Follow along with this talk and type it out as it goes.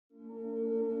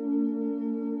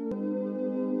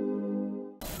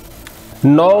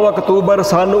9 October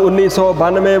ਸਨ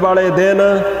 1992 ਵਾਲੇ ਦਿਨ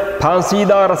ਫਾਂਸੀ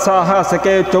ਦਾ ਰੱਸਾ ਹੱਸ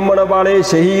ਕੇ ਚੁੰਮਣ ਵਾਲੇ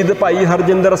ਸ਼ਹੀਦ ਭਾਈ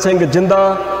ਹਰਜਿੰਦਰ ਸਿੰਘ ਜਿੰਦਾ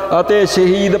ਅਤੇ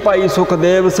ਸ਼ਹੀਦ ਭਾਈ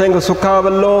ਸੁਖਦੇਵ ਸਿੰਘ ਸੁੱਖਾ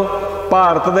ਵੱਲੋਂ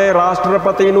ਭਾਰਤ ਦੇ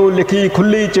ਰਾਸ਼ਟਰਪਤੀ ਨੂੰ ਲਿਖੀ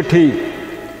ਖੁੱਲ੍ਹੀ ਚਿੱਠੀ।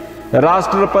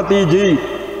 ਰਾਸ਼ਟਰਪਤੀ ਜੀ,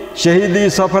 ਸ਼ਹੀਦੀ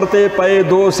ਸਫ਼ਰ ਤੇ ਪਏ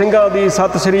 2 ਸਿੰਘਾਂ ਦੀ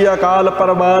ਸਤਿ ਸ੍ਰੀ ਅਕਾਲ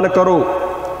ਪ੍ਰਵਾਨ ਕਰੋ।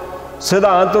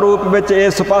 ਸਿਧਾਂਤ ਰੂਪ ਵਿੱਚ ਇਹ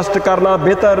ਸਪਸ਼ਟ ਕਰਨਾ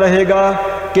ਬਿਹਤਰ ਰਹੇਗਾ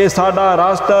ਕਿ ਸਾਡਾ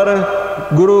ਰਾਸ਼ਟਰ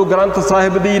ਗੁਰੂ ਗ੍ਰੰਥ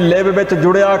ਸਾਹਿਬ ਦੀ ਲਿਵ ਵਿੱਚ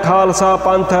ਜੁੜਿਆ ਖਾਲਸਾ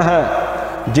ਪੰਥ ਹੈ,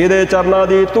 ਜਿਹਦੇ ਚਰਨਾਂ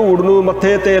ਦੀ ਧੂੜ ਨੂੰ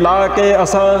ਮੱਥੇ ਤੇ ਲਾ ਕੇ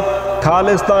ਅਸਾਂ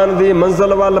ਖਾਲਿਸਤਾਨ ਦੀ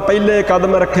ਮੰਜ਼ਿਲ ਵੱਲ ਪਹਿਲੇ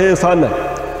ਕਦਮ ਰੱਖੇ ਸਨ।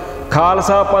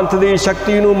 ਖਾਲਸਾ ਪੰਥ ਦੀ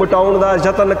ਸ਼ਕਤੀ ਨੂੰ ਮਿਟਾਉਣ ਦਾ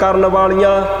ਯਤਨ ਕਰਨ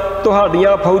ਵਾਲੀਆਂ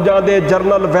ਤੁਹਾਡੀਆਂ ਫੌਜਾਂ ਦੇ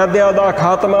ਜਰਨਲ ਵੈਦਿਆ ਦਾ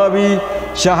ਖਾਤਮਾ ਵੀ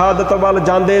ਸ਼ਹਾਦਤ ਵੱਲ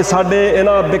ਜਾਂਦੇ ਸਾਡੇ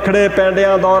ਇਹਨਾਂ ਵਿਖੜੇ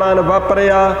ਪੈਂਡਿਆਂ ਦੌਰਾਨ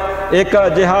ਵਾਪਰਿਆ ਇੱਕ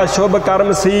ਅਜਿਹਾ ਸ਼ੁਭ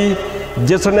ਕਰਮ ਸੀ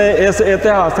ਜਿਸ ਨੇ ਇਸ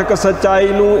ਇਤਿਹਾਸਕ ਸੱਚਾਈ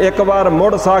ਨੂੰ ਇੱਕ ਵਾਰ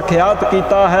ਮੁੜ ਸਾਖਿਆਤ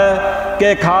ਕੀਤਾ ਹੈ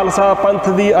ਕਿ ਖਾਲਸਾ ਪੰਥ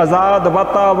ਦੀ ਆਜ਼ਾਦ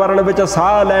ਵਾਤਾਵਰਣ ਵਿੱਚ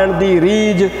ਸਾਹ ਲੈਣ ਦੀ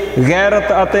ਰੀਝ,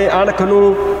 ਗੈਰਤ ਅਤੇ ਅਣਖ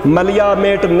ਨੂੰ ਮਲੀਆ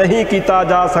ਮੇਟ ਨਹੀਂ ਕੀਤਾ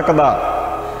ਜਾ ਸਕਦਾ।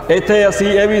 ਇੱਥੇ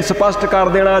ਅਸੀਂ ਇਹ ਵੀ ਸਪਸ਼ਟ ਕਰ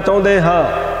ਦੇਣਾ ਚਾਹੁੰਦੇ ਹਾਂ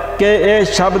ਕਿ ਇਹ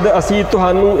ਸ਼ਬਦ ਅਸੀਂ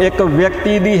ਤੁਹਾਨੂੰ ਇੱਕ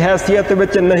ਵਿਅਕਤੀ ਦੀ ਹੈਸੀਅਤ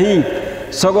ਵਿੱਚ ਨਹੀਂ,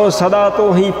 ਸਗੋਂ ਸਦਾ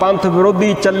ਤੋਂ ਹੀ ਪੰਥ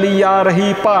ਵਿਰੋਧੀ ਚੱਲੀ ਆ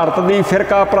ਰਹੀ ਭਾਰਤ ਦੀ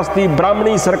ਫਿਰਕਾ ਪ੍ਰਸਤੀ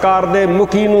ਬ੍ਰਾਹਮਣੀ ਸਰਕਾਰ ਦੇ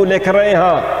ਮੁਖੀ ਨੂੰ ਲਿਖ ਰਹੇ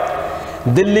ਹਾਂ।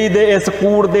 ਦਿੱਲੀ ਦੇ ਇਸ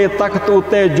ਕੂੜ ਦੇ ਤਖਤ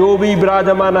ਉੱਤੇ ਜੋ ਵੀ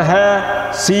ਬਿਰਾਜਮਾਨ ਹੈ,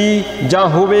 ਸੀ ਜਾਂ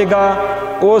ਹੋਵੇਗਾ,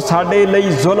 ਉਹ ਸਾਡੇ ਲਈ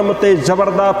ਜ਼ੁਲਮ ਤੇ ਜ਼ਬਰ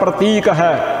ਦਾ ਪ੍ਰਤੀਕ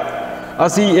ਹੈ।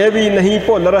 ਅਸੀਂ ਇਹ ਵੀ ਨਹੀਂ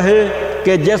ਭੁੱਲ ਰਹੇ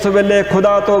ਕਿ ਜਿਸ ਵੇਲੇ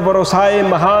ਖੁਦਾ ਤੋਂ ਭਰੋਸਾਏ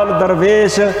ਮਹਾਨ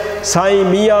ਦਰਵੇਸ਼ ਸਾਈਂ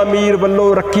ਮੀਆਂ ਮੀਰ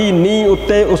ਵੱਲੋਂ ਰੱਖੀ ਨੀਂਹ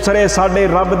ਉੱਤੇ ਉਸਰੇ ਸਾਡੇ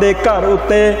ਰੱਬ ਦੇ ਘਰ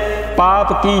ਉੱਤੇ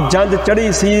ਪਾਪ ਕੀ ਜੰਜ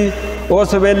ਚੜ੍ਹੀ ਸੀ,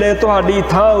 ਉਸ ਵੇਲੇ ਤੁਹਾਡੀ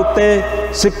ਥਾਂ ਉੱਤੇ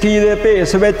ਸਿੱਖੀ ਦੇ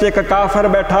ਭੇਸ ਵਿੱਚ ਇੱਕ ਕਾਫਰ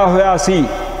ਬੈਠਾ ਹੋਇਆ ਸੀ।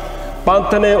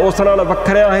 ਪੰਥ ਨੇ ਉਸ ਨਾਲ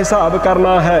ਵੱਖਰਿਆਂ ਹਿਸਾਬ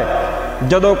ਕਰਨਾ ਹੈ,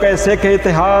 ਜਦੋਂ ਕਿ ਸਿੱਖ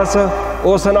ਇਤਿਹਾਸ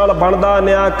ਉਸ ਨਾਲ ਬਣਦਾ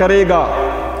ਨਿਆਂ ਕਰੇਗਾ।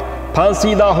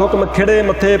 ਫਾਂਸੀ ਦਾ ਹੁਕਮ ਖਿੜੇ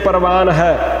ਮੱਥੇ ਪ੍ਰਵਾਨ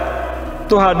ਹੈ।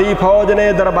 ਤੁਹਾਡੀ ਫੌਜ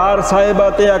ਨੇ ਦਰਬਾਰ ਸਾਹਿਬ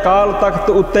ਅਤੇ ਅਕਾਲ ਤਖਤ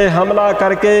ਉੱਤੇ ਹਮਲਾ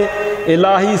ਕਰਕੇ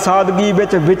ਇਲਾਹੀ ਸਾਦਗੀ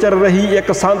ਵਿੱਚ ਵਿਚਰ ਰਹੀ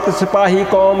ਇੱਕ ਸੰਤ ਸਿਪਾਹੀ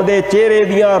ਕੌਮ ਦੇ ਚਿਹਰੇ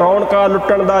ਦੀਆਂ ਰੌਣਕਾਂ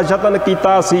ਲੁੱਟਣ ਦਾ ਯਤਨ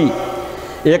ਕੀਤਾ ਸੀ।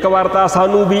 ਇੱਕ ਵਾਰ ਤਾਂ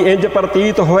ਸਾਨੂੰ ਵੀ ਇੰਜ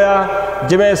ਪ੍ਰਤੀਤ ਹੋਇਆ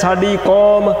ਜਿਵੇਂ ਸਾਡੀ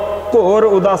ਕੌਮ ਘੋਰ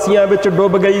ਉਦਾਸੀਆਂ ਵਿੱਚ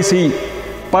ਡੁੱਬ ਗਈ ਸੀ,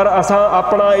 ਪਰ ਅਸਾਂ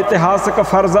ਆਪਣਾ ਇਤਿਹਾਸਕ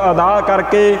ਫਰਜ਼ ਅਦਾ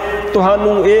ਕਰਕੇ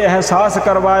ਤੁਹਾਨੂੰ ਇਹ ਅਹਿਸਾਸ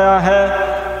ਕਰਵਾਇਆ ਹੈ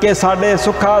ਕਿ ਸਾਡੇ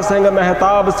ਸੁੱਖਾ ਸਿੰਘ,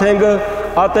 ਮਹਿਤਾਬ ਸਿੰਘ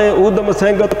ਅਤੇ ਊਧਮ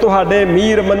ਸਿੰਘ ਤੁਹਾਡੇ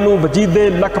ਮੀਰ ਮੰਨੂ ਵਜੀਦੇ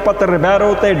ਲਖਪਤ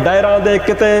ਰਿਬੈਰੋ ਤੇ ਡਾਇਰਾਂ ਦੇ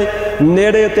ਕਿਤੇ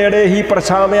ਨੇੜੇ ਤੇੜੇ ਹੀ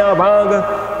ਪਰਛਾਵਿਆਂ ਵਾਂਗ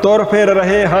ਤੁਰ ਫਿਰ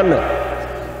ਰਹੇ ਹਨ।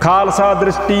 ਖਾਲਸਾ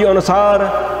ਦ੍ਰਿਸ਼ਟੀ ਅਨੁਸਾਰ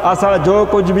ਅਸਾਂ ਜੋ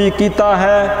ਕੁਝ ਵੀ ਕੀਤਾ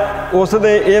ਹੈ ਉਸ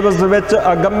ਦੇ ਇਵਜ਼ ਵਿੱਚ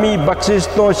ਅਗੰਮੀ ਬਖਸ਼ਿਸ਼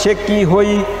ਤੋਂ ਛੇਕੀ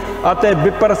ਹੋਈ ਅਤੇ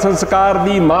ਵਿਪਰ ਸੰਸਕਾਰ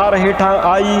ਦੀ ਮਾਰ ਹੇਠਾਂ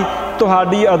ਆਈ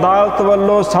ਤੁਹਾਡੀ ਅਦਾਲਤ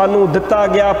ਵੱਲੋਂ ਸਾਨੂੰ ਦਿੱਤਾ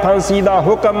ਗਿਆ ਫਾਂਸੀ ਦਾ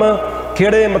ਹੁਕਮ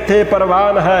ਖਿੜੇ ਮੱਥੇ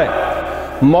ਪ੍ਰਵਾਨ ਹੈ।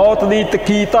 ਮੌਤ ਦੀ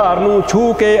ਤਿੱਖੀ ਧਾਰ ਨੂੰ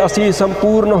ਛੂਹ ਕੇ ਅਸੀਂ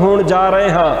ਸੰਪੂਰਨ ਹੋਣ ਜਾ ਰਹੇ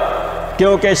ਹਾਂ,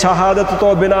 ਕਿਉਂਕਿ ਸ਼ਹਾਦਤ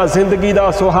ਤੋਂ ਬਿਨਾਂ ਜ਼ਿੰਦਗੀ ਦਾ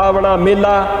ਸੁਹਾਵਣਾ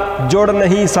ਮੇਲਾ ਜੁੜ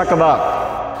ਨਹੀਂ ਸਕਦਾ।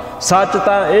 ਸੱਚ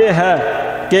ਤਾਂ ਇਹ ਹੈ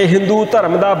ਕਿ ਹਿੰਦੂ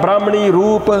ਧਰਮ ਦਾ ਬ੍ਰਾਹਮਣੀ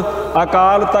ਰੂਪ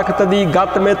ਅਕਾਲ ਤਖਤ ਦੀ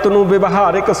ਗਤ ਮਿੱਤ ਨੂੰ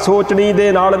ਵਿਵਹਾਰਿਕ ਸੋਚਣੀ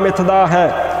ਦੇ ਨਾਲ ਮਿੱਥਦਾ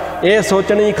ਹੈ। ਇਹ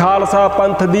ਸੋਚਣੀ ਖਾਲਸਾ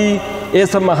ਪੰਥ ਦੀ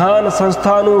ਇਸ ਮਹਾਨ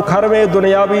ਸੰਸਥਾ ਨੂੰ ਖਰਵੇਂ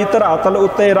ਦੁਨਿਆਵੀ ਧਰਾਤਲ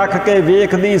ਉੱਤੇ ਰੱਖ ਕੇ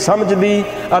ਵੇਖਦੀ, ਸਮਝਦੀ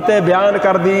ਅਤੇ ਬਿਆਨ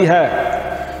ਕਰਦੀ ਹੈ।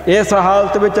 ਇਸ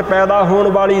ਹਾਲਤ ਵਿੱਚ ਪੈਦਾ ਹੋਣ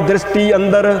ਵਾਲੀ ਦ੍ਰਿਸ਼ਟੀ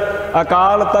ਅੰਦਰ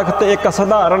ਅਕਾਲ ਤਖਤ ਇੱਕ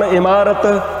ਸਧਾਰਨ ਇਮਾਰਤ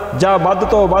ਜਾਂ ਵੱਧ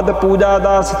ਤੋਂ ਵੱਧ ਪੂਜਾ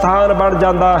ਦਾ ਸਥਾਨ ਬਣ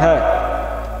ਜਾਂਦਾ ਹੈ।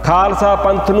 ਖਾਲਸਾ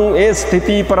ਪੰਥ ਨੂੰ ਇਹ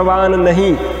ਸਥਿਤੀ ਪ੍ਰਵਾਨ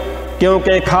ਨਹੀਂ,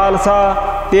 ਕਿਉਂਕਿ ਖਾਲਸਾ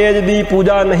ਤੇਜ ਦੀ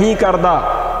ਪੂਜਾ ਨਹੀਂ ਕਰਦਾ,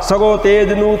 ਸਗੋਂ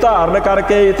ਤੇਜ ਨੂੰ ਧਾਰਨ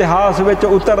ਕਰਕੇ ਇਤਿਹਾਸ ਵਿੱਚ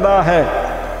ਉਤਰਦਾ ਹੈ।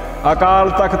 ਅਕਾਲ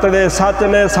ਤਖਤ ਦੇ ਸੱਚ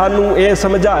ਨੇ ਸਾਨੂੰ ਇਹ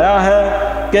ਸਮਝਾਇਆ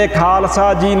ਹੈ ਕਿ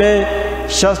ਖਾਲਸਾ ਜੀ ਨੇ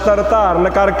ਸ਼ਸਤਰ ਧਾਰਨ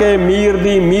ਕਰਕੇ ਮੀਰ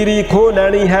ਦੀ ਮੀਰੀ ਖੋਹ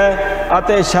ਲੈਣੀ ਹੈ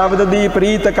ਅਤੇ ਸ਼ਬਦ ਦੀ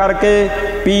ਪ੍ਰੀਤ ਕਰਕੇ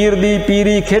ਪੀਰ ਦੀ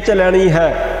ਪੀਰੀ ਖਿੱਚ ਲੈਣੀ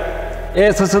ਹੈ।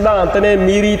 ਇਸ ਸਿਧਾਂਤ ਨੇ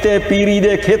ਮੀਰੀ ਤੇ ਪੀਰੀ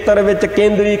ਦੇ ਖੇਤਰ ਵਿੱਚ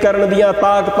ਕੇਂਦਰੀਕਰਨ ਦੀਆਂ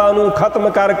ਤਾਕਤਾਂ ਨੂੰ ਖਤਮ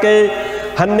ਕਰਕੇ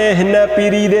ਹੰਨੇ ਹਿੰਨੇ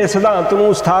ਪੀਰੀ ਦੇ ਸਿਧਾਂਤ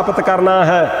ਨੂੰ ਸਥਾਪਿਤ ਕਰਨਾ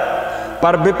ਹੈ।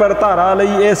 ਪਰ ਵਿਪਰ ਧਾਰਾ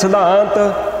ਲਈ ਇਹ ਸਿਧਾਂਤ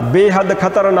ਬੇਹੱਦ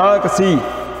ਖਤਰਨਾਕ ਸੀ,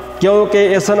 ਕਿਉਂਕਿ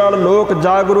ਇਸ ਨਾਲ ਲੋਕ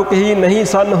ਜਾਗਰੂਕ ਹੀ ਨਹੀਂ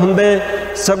ਸਨ ਹੁੰਦੇ,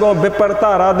 ਸਗੋਂ ਵਿਪਰ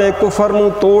ਧਾਰਾ ਦੇ ਕੁਫਰ ਨੂੰ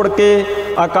ਤੋੜ ਕੇ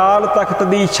ਅਕਾਲ ਤਖਤ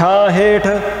ਦੀ ਛਾਂ ਹੇਠ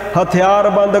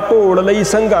ਹਥਿਆਰਬੰਦ ਘੋਲ ਲਈ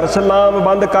ਸੰਘਰਸ਼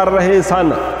ਲਾਮਬੰਦ ਕਰ ਰਹੇ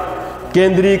ਸਨ।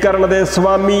 ਕੇਂਦਰੀਕਰਨ ਦੇ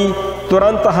ਸਵਾਮੀ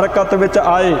ਤੁਰੰਤ ਹਰਕਤ ਵਿੱਚ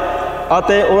ਆਏ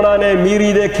ਅਤੇ ਉਹਨਾਂ ਨੇ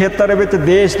ਮੀਰੀ ਦੇ ਖੇਤਰ ਵਿੱਚ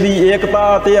ਦੇਸ਼ ਦੀ ਏਕਤਾ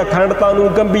ਅਤੇ ਅਖੰਡਤਾ ਨੂੰ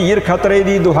ਗੰਭੀਰ ਖਤਰੇ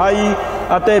ਦੀ ਦੁਹਾਈ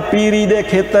ਅਤੇ ਪੀਰੀ ਦੇ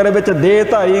ਖੇਤਰ ਵਿੱਚ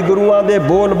ਦੇਹਧਾਰੀ ਗੁਰੂਆਂ ਦੇ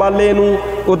ਬੋਲਬਾਲੇ ਨੂੰ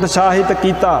ਉਤਸ਼ਾਹਿਤ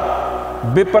ਕੀਤਾ।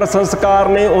 ਵਿਪਰ ਸੰਸਕਾਰ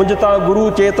ਨੇ ਉਂਝ ਤਾਂ ਗੁਰੂ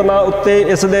ਚੇਤਨਾ ਉੱਤੇ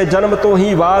ਇਸ ਦੇ ਜਨਮ ਤੋਂ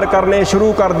ਹੀ ਵਾਰ ਕਰਨੇ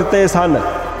ਸ਼ੁਰੂ ਕਰ ਦਿੱਤੇ ਸਨ,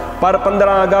 पर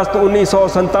 15 अगस्त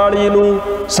 1947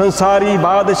 ਨੂੰ ਸੰਸਾਰੀ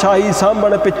ਬਾਦਸ਼ਾਹੀ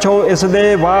ਸਾਂਭਣ ਪਿੱਛੋਂ ਇਸ ਦੇ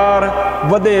ਵਾਰ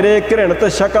ਵਧੇਰੇ ਘ੍ਰਿਣਤ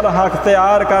ਸ਼ਕਲ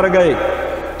ਅਖਤਿਆਰ ਕਰ ਗਏ।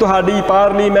 ਤੁਹਾਡੀ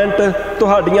ਪਾਰਲੀਮੈਂਟ,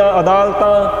 ਤੁਹਾਡੀਆਂ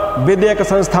ਅਦਾਲਤਾਂ, ਵਿਦਿਅਕ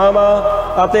ਸੰਸਥਾਵਾਂ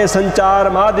ਅਤੇ ਸੰਚਾਰ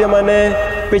ਮਾਧਿਅਮਾਂ ਨੇ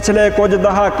ਪਿਛਲੇ ਕੁਝ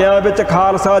ਦਹਾਕਿਆਂ ਵਿੱਚ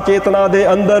ਖਾਲਸਾ ਚੇਤਨਾ ਦੇ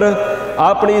ਅੰਦਰ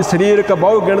ਆਪਣੀ ਸਰੀਰਕ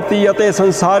ਬਹੁਗਿਣਤੀ ਅਤੇ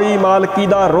ਸੰਸਾਰੀ ਮਾਲਕੀ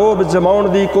ਦਾ ਰੋਹਬ ਜਮਾਉਣ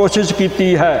ਦੀ ਕੋਸ਼ਿਸ਼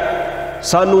ਕੀਤੀ ਹੈ।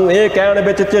 ਸਾਨੂੰ ਇਹ ਕਹਿਣ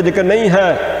ਵਿੱਚ ਝਿਜਕ ਨਹੀਂ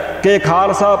ਹੈ ਕਿ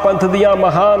ਖਾਲਸਾ ਪੰਥ ਦੀਆਂ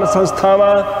ਮਹਾਨ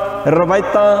ਸੰਸਥਾਵਾਂ,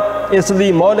 ਰਵਾਇਤਾਂ ਇਸ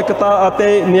ਦੀ ਮੌਲਿਕਤਾ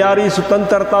ਅਤੇ ਨਿਆਰੀ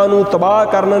ਸੁਤੰਤਰਤਾ ਨੂੰ ਤਬਾਹ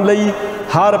ਕਰਨ ਲਈ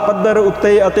ਹਰ ਪੱਧਰ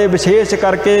ਉੱਤੇ ਅਤੇ ਵਿਸ਼ੇਸ਼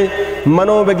ਕਰਕੇ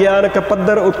ਮਨੋਵਿਗਿਆਨਕ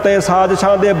ਪੱਧਰ ਉੱਤੇ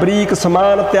ਸਾਜ਼ਿਸ਼ਾਂ ਦੇ ਬਰੀਕ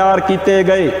ਸਮਾਨ ਤਿਆਰ ਕੀਤੇ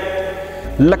ਗਏ।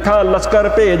 ਲੱਖਾਂ ਲਸ਼ਕਰ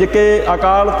ਭੇਜ ਕੇ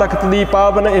ਅਕਾਲ ਤਖਤ ਦੀ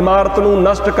ਪਾਵਨ ਇਮਾਰਤ ਨੂੰ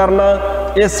ਨਸ਼ਟ ਕਰਨਾ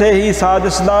ਇਸੇ ਹੀ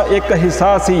ਸਾਜ਼ਿਸ਼ ਦਾ ਇੱਕ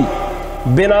ਹਿੱਸਾ ਸੀ।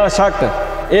 ਬਿਨਾਂ ਸ਼ੱਕ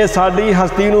ਇਹ ਸਾਡੀ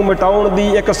ਹਸਤੀ ਨੂੰ ਮਿਟਾਉਣ ਦੀ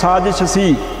ਇੱਕ ਸਾਜ਼ਿਸ਼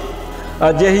ਸੀ।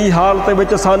 ਅਜਿਹੀ ਹਾਲਤ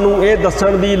ਵਿੱਚ ਸਾਨੂੰ ਇਹ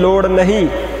ਦੱਸਣ ਦੀ ਲੋੜ ਨਹੀਂ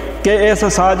ਕਿ ਇਸ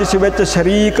ਸਾਜ਼ਿਸ਼ ਵਿੱਚ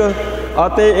ਸ਼ਰੀਕ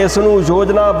ਅਤੇ ਇਸ ਨੂੰ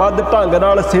ਯੋਜਨਾਬੱਧ ਢੰਗ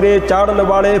ਨਾਲ ਸਿਰੇ ਚਾੜਨ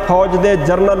ਵਾਲੇ ਫੌਜ ਦੇ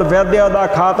ਜਰਨਲ ਵੈਦਿਆ ਦਾ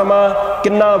ਖਾਤਮਾ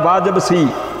ਕਿੰਨਾ ਵਾਜਬ ਸੀ।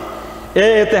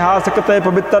 ਇਹ ਇਤਿਹਾਸਕ ਤੇ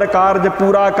ਪਵਿੱਤਰ ਕਾਰਜ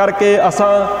ਪੂਰਾ ਕਰਕੇ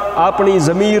ਅਸਾਂ ਆਪਣੀ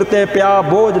ਜ਼ਮੀਰ ਤੇ ਪਿਆ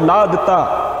ਬੋਝ ਲਾ ਦਿੱਤਾ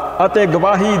ਅਤੇ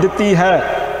ਗਵਾਹੀ ਦਿੱਤੀ ਹੈ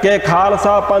ਕਿ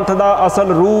ਖਾਲਸਾ ਪੰਥ ਦਾ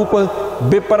ਅਸਲ ਰੂਪ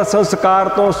ਵਿਪਰ ਸੰਸਕਾਰ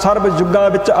ਤੋਂ ਸਰਬ ਯੁੱਗਾਂ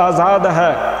ਵਿੱਚ ਆਜ਼ਾਦ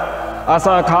ਹੈ।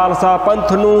 ਅਸਾਂ ਖਾਲਸਾ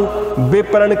ਪੰਥ ਨੂੰ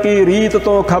ਵਿਪਰਨ ਕੀ ਰੀਤ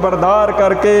ਤੋਂ ਖਬਰਦਾਰ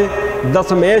ਕਰਕੇ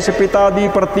ਦਸਮੇਸ਼ ਪਿਤਾ ਦੀ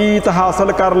ਪ੍ਰਤੀਤ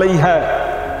ਹਾਸਲ ਕਰ ਲਈ ਹੈ।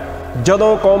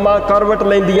 ਜਦੋਂ ਕੌਮਾਂ ਕਰਵਟ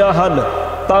ਲੈਂਦੀਆਂ ਹਨ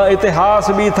ਤਾਂ ਇਤਿਹਾਸ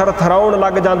ਵੀ ਥਰਥਰਾਉਣ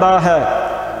ਲੱਗ ਜਾਂਦਾ ਹੈ।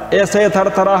 ਇਸੇ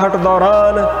ਥਰਥਰਾਹਟ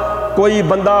ਦੌਰਾਨ ਕੋਈ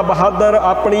ਬੰਦਾ ਬਹਾਦਰ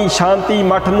ਆਪਣੀ ਸ਼ਾਂਤੀ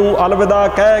ਮੱਠ ਨੂੰ ਅਲਵਿਦਾ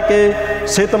ਕਹਿ ਕੇ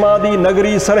ਸਿਤਮਾਂ ਦੀ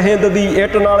ਨਗਰੀ ਸਰਹਿੰਦ ਦੀ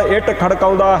ਇੱਟ ਨਾਲ ਇੱਟ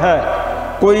ਖੜਕਾਉਂਦਾ ਹੈ।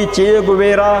 ਕੋਈ ਚੇ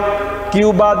ਗੁਵੇਰਾ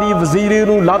ਕਿਊਬਾ ਦੀ ਵਜ਼ੀਰੀ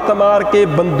ਨੂੰ ਲੱਤ ਮਾਰ ਕੇ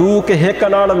ਬੰਦੂਕ ਹਿੱਕ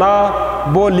ਨਾਲ ਲਾ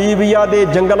ਬੋਲੀਵੀਆ ਦੇ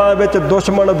ਜੰਗਲਾਂ ਵਿੱਚ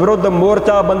ਦੁਸ਼ਮਣ ਵਿਰੁੱਧ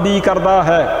ਮੋਰਚਾਬੰਦੀ ਕਰਦਾ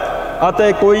ਹੈ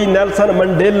ਅਤੇ ਕੋਈ ਨੈਲਸਨ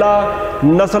ਮੰਡੇਲਾ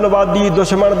ਨਸਲਵਾਦੀ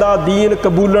ਦੁਸ਼ਮਣ ਦਾ ਦੀਨ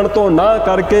ਕਬੂਲਣ ਤੋਂ ਨਾ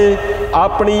ਕਰਕੇ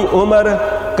ਆਪਣੀ ਉਮਰ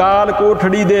ਕਾਲ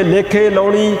ਕੋਠੜੀ ਦੇ ਲੇਖੇ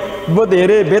ਲਾਉਣੀ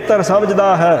ਵਧੇਰੇ ਬਿਹਤਰ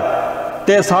ਸਮਝਦਾ ਹੈ।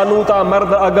 ਤੇ ਸਾਨੂੰ ਤਾਂ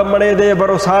ਮਰਦ ਅਗੰਮਣੇ ਦੇ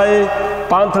ਵਰਸਾਏ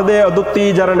ਪੰਥ ਦੇ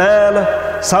ਅਦੁੱਤੀ ਜਰਨੈਲ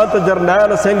ਸੰਤ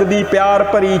ਜਰਨੈਲ ਸਿੰਘ ਦੀ ਪਿਆਰ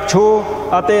ਭਰੀ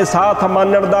ਛੋਹ ਅਤੇ ਸਾਥ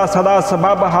ਮੰਨਣ ਦਾ ਸਦਾ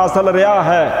ਸਬੱਬ ਹਾਸਲ ਰਿਹਾ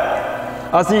ਹੈ।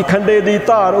 ਅਸੀਂ ਖੰਡੇ ਦੀ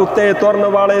ਧਾਰ ਉੱਤੇ ਤੁਰਨ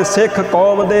ਵਾਲੇ ਸਿੱਖ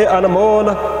ਕੌਮ ਦੇ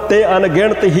ਅਨਮੋਲ ਤੇ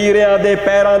ਅਣਗਿਣਤ ਹੀਰਿਆਂ ਦੇ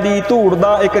ਪੈਰਾਂ ਦੀ ਧੂੜ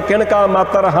ਦਾ ਇੱਕ ਕਿਣਕਾ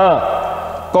ਮਾਤਰ ਹਾਂ।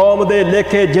 ਕੌਮ ਦੇ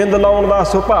ਲੇਖੇ ਜਿੰਦ ਲਾਉਣ ਦਾ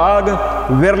ਸੁਭਾਗ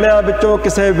ਵਿਰਲਿਆਂ ਵਿੱਚੋਂ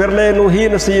ਕਿਸੇ ਵਿਰਲੇ ਨੂੰ ਹੀ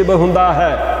ਨਸੀਬ ਹੁੰਦਾ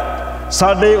ਹੈ।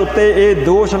 ਸਾਡੇ ਉੱਤੇ ਇਹ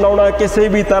ਦੋਸ਼ ਲਾਉਣਾ ਕਿਸੇ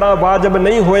ਵੀ ਤਰ੍ਹਾਂ ਵਾਜਬ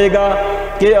ਨਹੀਂ ਹੋਏਗਾ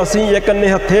ਕਿ ਅਸੀਂ ਇੱਕ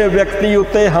ਨਿਹੱਥੇ ਵਿਅਕਤੀ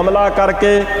ਉੱਤੇ ਹਮਲਾ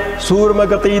ਕਰਕੇ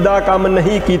ਸੂਰਮਗਤੀ ਦਾ ਕੰਮ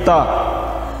ਨਹੀਂ ਕੀਤਾ।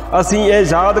 ਅਸੀਂ ਇਹ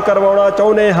ਯਾਦ ਕਰਵਾਉਣਾ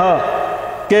ਚਾਹੁੰਦੇ ਹਾਂ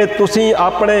ਕਿ ਤੁਸੀਂ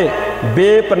ਆਪਣੇ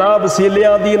ਬੇਪਨਾਹ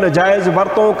ਵਸੀਲਿਆਂ ਦੀ ਨਜਾਇਜ਼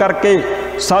ਵਰਤੋਂ ਕਰਕੇ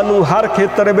ਸਾਨੂੰ ਹਰ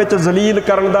ਖੇਤਰ ਵਿੱਚ ਜ਼ਲੀਲ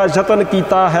ਕਰਨ ਦਾ ਯਤਨ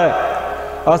ਕੀਤਾ ਹੈ।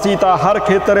 ਅਸੀਂ ਤਾਂ ਹਰ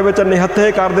ਖੇਤਰ ਵਿੱਚ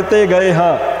ਨਿਹੱਥੇ ਕਰ ਦਿੱਤੇ ਗਏ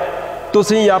ਹਾਂ।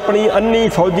 ਤੁਸੀਂ ਆਪਣੀ ਅੰਨੀ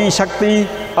ਫੌਜੀ ਸ਼ਕਤੀ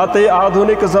ਅਤੇ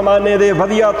ਆਧੁਨਿਕ ਜ਼ਮਾਨੇ ਦੇ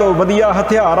ਵਧੀਆ ਤੋਂ ਵਧੀਆ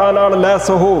ਹਥਿਆਰਾਂ ਨਾਲ ਲੈਸ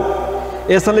ਹੋ।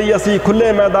 ਇਸ ਲਈ ਅਸੀਂ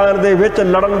ਖੁੱਲ੍ਹੇ ਮੈਦਾਨ ਦੇ ਵਿੱਚ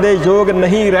ਲੜਨ ਦੇ ਯੋਗ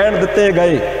ਨਹੀਂ ਰਹਿਣ ਦਿੱਤੇ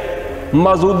ਗਏ।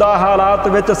 ਮੌਜੂਦਾ ਹਾਲਾਤ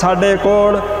ਵਿੱਚ ਸਾਡੇ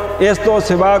ਕੋਲ ਇਸ ਤੋਂ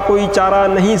ਸਿਵਾ ਕੋਈ ਚਾਰਾ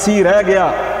ਨਹੀਂ ਸੀ ਰਹਿ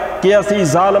ਗਿਆ ਕਿ ਅਸੀਂ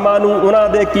ਜ਼ਾਲਮਾਂ ਨੂੰ ਉਹਨਾਂ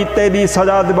ਦੇ ਕੀਤੇ ਦੀ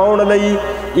ਸਜ਼ਾ ਦਿਵਾਉਣ ਲਈ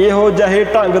ਇਹੋ ਜਿਹੇ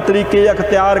ਢੰਗ ਤਰੀਕੇ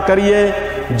ਅਖਤਿਆਰ ਕਰੀਏ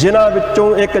ਜਿਨ੍ਹਾਂ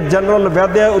ਵਿੱਚੋਂ ਇੱਕ ਜਨਰਲ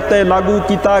ਵੈਦਿਆ ਉੱਤੇ ਲਾਗੂ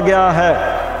ਕੀਤਾ ਗਿਆ ਹੈ।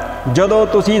 ਜਦੋਂ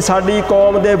ਤੁਸੀਂ ਸਾਡੀ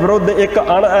ਕੌਮ ਦੇ ਵਿਰੁੱਧ ਇੱਕ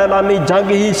ਅਣਐਲਾਨੀ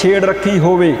ਜੰਗ ਹੀ ਛੇੜ ਰੱਖੀ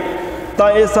ਹੋਵੇ ਤਾਂ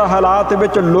ਇਸ ਹਾਲਾਤ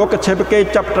ਵਿੱਚ ਲੁਕ ਛਿਪ ਕੇ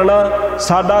ਝਪਟਣਾ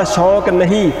ਸਾਡਾ ਸ਼ੌਕ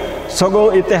ਨਹੀਂ,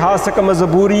 ਸਗੋਂ ਇਤਿਹਾਸਕ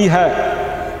ਮਜਬੂਰੀ ਹੈ।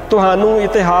 ਤੁਹਾਨੂੰ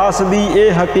ਇਤਿਹਾਸ ਦੀ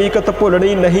ਇਹ ਹਕੀਕਤ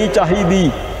ਭੁੱਲਣੀ ਨਹੀਂ ਚਾਹੀਦੀ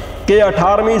ਕਿ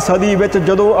 18ਵੀਂ ਸਦੀ ਵਿੱਚ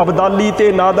ਜਦੋਂ ਅਬਦਾਲੀ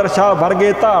ਤੇ ਨਾਦਰ ਸ਼ਾਹ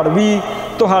ਵਰਗੇ ਧਾੜਵੀ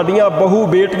ਤੁਹਾਡੀਆਂ ਬਹੂ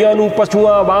ਬੇਟੀਆਂ ਨੂੰ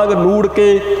ਪਸ਼ੂਆਂ ਵਾਂਗ ਨੂੜ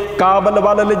ਕੇ ਕਾਬਲ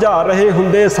ਵੱਲ ਲਿਜਾ ਰਹੇ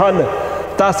ਹੁੰਦੇ ਸਨ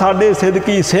ਤਾਂ ਸਾਡੇ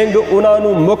ਸਿਦਕੀ ਸਿੰਘ ਉਹਨਾਂ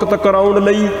ਨੂੰ ਮੁਕਤ ਕਰਾਉਣ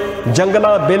ਲਈ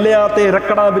ਜੰਗਲਾਂ ਬੇਲਿਆਂ ਤੇ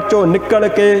ਰੱਕੜਾਂ ਵਿੱਚੋਂ ਨਿਕਲ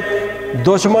ਕੇ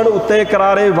ਦੁਸ਼ਮਣ ਉੱਤੇ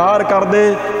ਕਰਾਰੇ ਵਾਰ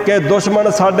ਕਰਦੇ ਕਿ ਦੁਸ਼ਮਣ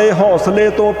ਸਾਡੇ ਹੌਸਲੇ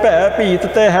ਤੋਂ ਭੈ ਭੀਤ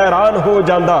ਤੇ ਹੈਰਾਨ ਹੋ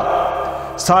ਜਾਂਦਾ।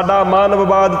 ਸਾਡਾ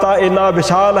ਮਾਨਵਵਾਦ ਤਾਂ ਇੰਨਾ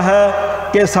ਵਿਸ਼ਾਲ ਹੈ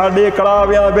ਕਿ ਸਾਡੇ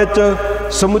ਕਲਾਵਿਆਂ ਵਿੱਚ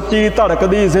ਸਮੁੱਚੀ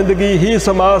ਧੜਕਦੀ ਜ਼ਿੰਦਗੀ ਹੀ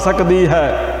ਸਮਾ ਸਕਦੀ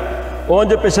ਹੈ।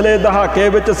 ਉਂਝ ਪਿਛਲੇ ਦਹਾਕੇ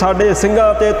ਵਿੱਚ ਸਾਡੇ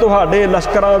ਸਿੰਘਾਂ ਤੇ ਤੁਹਾਡੇ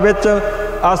ਲਸ਼ਕਰਾਂ ਵਿੱਚ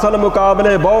ਅਸਲ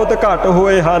ਮੁਕਾਬਲੇ ਬਹੁਤ ਘੱਟ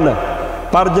ਹੋਏ ਹਨ,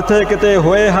 ਪਰ ਜਿੱਥੇ ਕਿਤੇ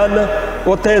ਹੋਏ ਹਨ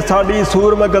ਉੱਥੇ ਸਾਡੀ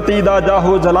ਸੂਰਮਗਤੀ ਦਾ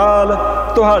ਜਾਹੋ ਜਲਾਲ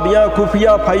ਤੁਹਾਡੀਆਂ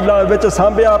ਖੁਫੀਆ ਫਾਈਲਾਂ ਵਿੱਚ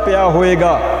ਸਾਂਭਿਆ ਪਿਆ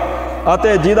ਹੋਏਗਾ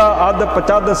ਅਤੇ ਜਿਹਦਾ ਅੱਧ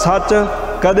ਪਚੱਧ ਸੱਚ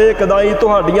ਕਦੇ ਕਦਾਈ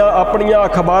ਤੁਹਾਡੀਆਂ ਆਪਣੀਆਂ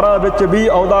ਅਖਬਾਰਾਂ ਵਿੱਚ ਵੀ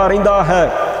ਆਉਂਦਾ ਰਹਿੰਦਾ ਹੈ।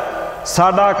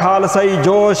 ਸਾਡਾ ਖਾਲਸਾਈ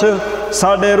ਜੋਸ਼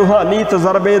ਸਾਡੇ ਰੂਹਾਨੀ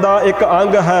ਤਜਰਬੇ ਦਾ ਇੱਕ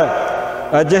ਅੰਗ ਹੈ।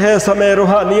 ਅਜਿਹੇ ਸਮੇਂ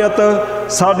ਰੂਹਾਨੀਅਤ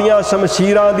ਸਾਡੀਆਂ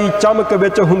ਸ਼ਮਸ਼ੀਰਾਂ ਦੀ ਚਮਕ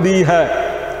ਵਿੱਚ ਹੁੰਦੀ ਹੈ।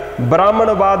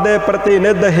 ਬ੍ਰਾਹਮਣਵਾਦ ਦੇ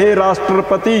ਪ੍ਰਤੀਨਿਧ ਹੈ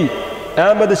ਰਾਸ਼ਟਰਪਤੀ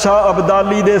ਅਹਿਮਦ ਸ਼ਾਹ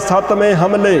ਅਬਦਾਲੀ ਦੇ 7ਵੇਂ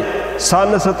ਹਮਲੇ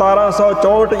ਸਨ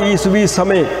 1764 ਈਸਵੀ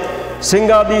ਸਮੇਂ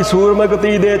ਸਿੰਘਾਂ ਦੀ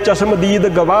ਸੂਰਮਗਤੀ ਦੇ ਚਸ਼ਮਦੀਦ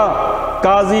ਗਵਾਹ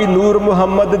ਕਾਜ਼ੀ ਨੂਰ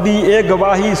ਮੁਹੰਮਦ ਦੀ ਇਹ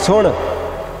ਗਵਾਹੀ ਸੁਣ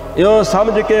ਇਉਂ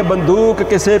ਸਮਝ ਕੇ ਬੰਦੂਕ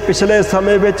ਕਿਸੇ ਪਿਛਲੇ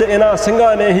ਸਮੇਂ ਵਿੱਚ ਇਹਨਾਂ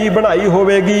ਸਿੰਘਾਂ ਨੇ ਹੀ ਬਣਾਈ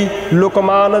ਹੋਵੇਗੀ,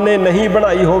 ਲੁਕਮਾਨ ਨੇ ਨਹੀਂ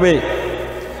ਬਣਾਈ ਹੋਵੇ।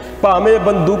 ਭਾਵੇਂ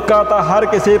ਬੰਦੂਕਾਂ ਤਾਂ ਹਰ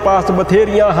ਕਿਸੇ ਪਾਸ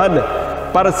ਬਥੇਰੀਆਂ ਹਨ,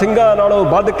 ਪਰ ਸਿੰਘਾਂ ਨਾਲੋਂ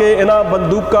ਵੱਧ ਕੇ ਇਹਨਾਂ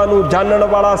ਬੰਦੂਕਾਂ ਨੂੰ ਜਾਣਨ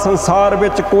ਵਾਲਾ ਸੰਸਾਰ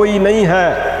ਵਿੱਚ ਕੋਈ ਨਹੀਂ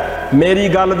ਹੈ। ਮੇਰੀ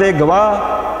ਗੱਲ ਦੇ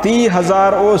ਗਵਾਹ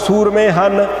 30,000 ਉਹ ਸੂਰਮੇ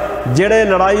ਹਨ ਜਿਹੜੇ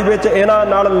ਲੜਾਈ ਵਿੱਚ ਇਹਨਾਂ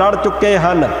ਨਾਲ ਲੜ ਚੁੱਕੇ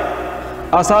ਹਨ।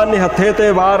 ਅਸਾਂ ਨਿਹੱਥੇ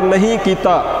 'ਤੇ ਵਾਰ ਨਹੀਂ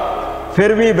ਕੀਤਾ,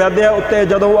 ਫਿਰ ਵੀ ਵੈਦਿਆ ਉੱਤੇ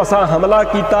ਜਦੋਂ ਅਸਾਂ ਹਮਲਾ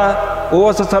ਕੀਤਾ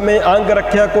ਉਸ ਸਮੇਂ ਅੰਗ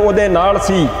ਰੱਖਿਅਕ ਉਹਦੇ ਨਾਲ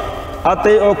ਸੀ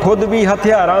ਅਤੇ ਉਹ ਖੁਦ ਵੀ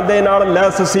ਹਥਿਆਰਾਂ ਦੇ ਨਾਲ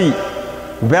ਲੈਸ ਸੀ।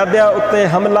 ਵੈਦਿਆ ਉੱਤੇ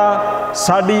ਹਮਲਾ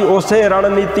ਸਾਡੀ ਉਸੇ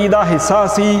ਰਣਨੀਤੀ ਦਾ ਹਿੱਸਾ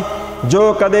ਸੀ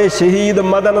ਜੋ ਕਦੇ ਸ਼ਹੀਦ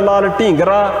ਮਦਨ ਲਾਲ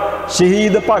ਢੀਂਗਰਾ,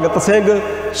 ਸ਼ਹੀਦ ਭਗਤ ਸਿੰਘ,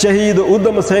 ਸ਼ਹੀਦ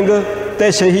ਊਧਮ ਸਿੰਘ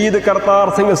ਤੇ ਸ਼ਹੀਦ ਕਰਤਾਰ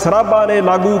ਸਿੰਘ ਸਰਾਭਾ ਨੇ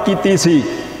ਲਾਗੂ ਕੀਤੀ ਸੀ।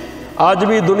 ਅੱਜ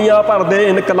ਵੀ ਦੁਨੀਆ ਭਰ ਦੇ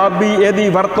ਇਨਕਲਾਬੀ ਇਹਦੀ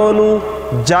ਵਰਤੋਂ ਨੂੰ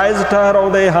ਜਾਇਜ਼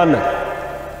ਠਹਿਰਾਉਂਦੇ ਹਨ।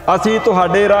 ਅਸੀਂ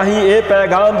ਤੁਹਾਡੇ ਰਾਹੀਂ ਇਹ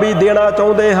ਪੈਗਾਮ ਵੀ ਦੇਣਾ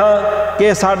ਚਾਹੁੰਦੇ ਹਾਂ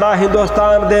ਕਿ ਸਾਡਾ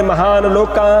ਹਿੰਦੁਸਤਾਨ ਦੇ ਮਹਾਨ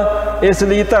ਲੋਕਾਂ ਇਸ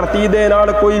ਲਈ ਧਰਤੀ ਦੇ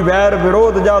ਨਾਲ ਕੋਈ ਵੈਰ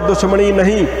ਵਿਰੋਧ ਜਾਂ ਦੁਸ਼ਮਣੀ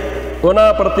ਨਹੀਂ।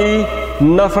 ਉਹਨਾਂ ਪ੍ਰਤੀ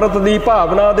ਨਫ਼ਰਤ ਦੀ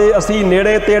ਭਾਵਨਾ ਦੇ ਅਸੀਂ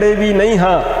ਨੇੜੇ ਤੇੜੇ ਵੀ ਨਹੀਂ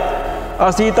ਹਾਂ।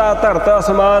 ਅਸੀਂ ਤਾਂ ਧਰਤ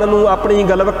ਅਸਮਾਨ ਨੂੰ ਆਪਣੀ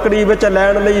ਗਲਵੱਕੜੀ ਵਿੱਚ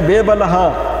ਲੈਣ ਲਈ ਬੇਬਲ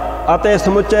ਹਾਂ ਅਤੇ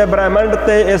ਸਮੁੱਚੇ ਬ੍ਰਹਿਮੰਡ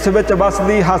ਤੇ ਇਸ ਵਿੱਚ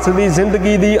ਵਸਦੀ ਹੱਸਦੀ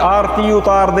ਜ਼ਿੰਦਗੀ ਦੀ ਆਰਤੀ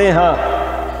ਉਤਾਰਦੇ ਹਾਂ।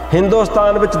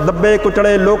 ਹਿੰਦੁਸਤਾਨ ਵਿੱਚ ਦੱਬੇ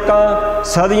ਕੁਚਲੇ ਲੋਕਾਂ,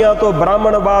 ਸਦੀਆਂ ਤੋਂ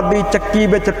ਬ੍ਰਾਹਮਣਵਾਦ ਦੀ ਚੱਕੀ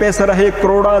ਵਿੱਚ ਪਿਸ ਰਹੇ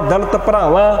ਕਰੋੜਾਂ ਦਲਿਤ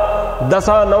ਭਰਾਵਾਂ, 10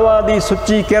 ਨੌਆਂ ਦੀ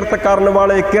ਸੁੱਚੀ ਕਿਰਤ ਕਰਨ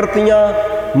ਵਾਲੇ ਕਿਰਤੀਆਂ,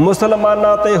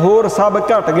 ਮੁਸਲਮਾਨਾਂ ਤੇ ਹੋਰ ਸਭ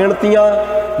ਘੱਟ ਗਿਣਤੀਆਂ,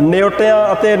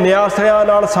 ਨਿਉਟਿਆਂ ਅਤੇ ਨਿਆਸਰਿਆਂ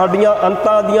ਨਾਲ ਸਾਡੀਆਂ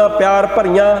ਅੰਤਾਂ ਦੀਆਂ ਪਿਆਰ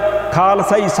ਭਰੀਆਂ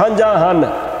ਖਾਲਸਾਈ ਸਾਂਝਾਂ ਹਨ।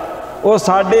 ਉਹ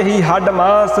ਸਾਡੇ ਹੀ ਹੱਡ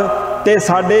ਮਾਸ ਤੇ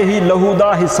ਸਾਡੇ ਹੀ ਲਹੂ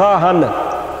ਦਾ ਹਿੱਸਾ ਹਨ।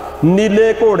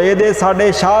 ਨੀਲੇ ਘੋੜੇ ਦੇ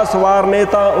ਸਾਡੇ ਸ਼ਾਹ ਸਵਾਰ ਨੇ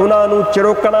ਤਾਂ ਉਹਨਾਂ ਨੂੰ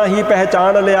ਚਿਰੋਕਣਾ ਹੀ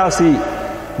ਪਹਿਚਾਣ ਲਿਆ ਸੀ,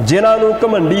 ਜਿਨ੍ਹਾਂ ਨੂੰ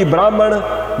ਘਮੰਡੀ ਬ੍ਰਾਹਮਣ,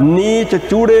 ਨੀਚ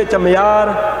ਚੂੜੇ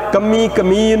ਚਮਿਆਰ, ਕੰਮੀ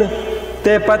ਕਮੀਨ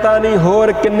ਤੇ ਪਤਾ ਨਹੀਂ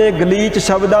ਹੋਰ ਕਿੰਨੇ ਗਲੀਚ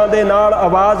ਸ਼ਬਦਾਂ ਦੇ ਨਾਲ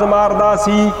ਆਵਾਜ਼ ਮਾਰਦਾ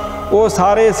ਸੀ। ਉਹ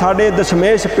ਸਾਰੇ ਸਾਡੇ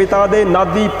ਦਸ਼ਮੇਸ਼ ਪਿਤਾ ਦੇ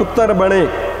ਨਾਦੀ ਪੁੱਤਰ ਬਣੇ।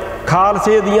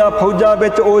 ਖਾਲਸੇ ਦੀਆਂ ਫੌਜਾਂ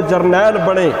ਵਿੱਚ ਉਹ ਜਰਨੈਲ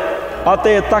ਬਣੇ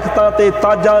ਅਤੇ ਤਖਤਾਂ ਤੇ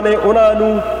ਤਾਜਾਂ ਨੇ ਉਹਨਾਂ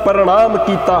ਨੂੰ ਪ੍ਰਣਾਮ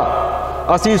ਕੀਤਾ।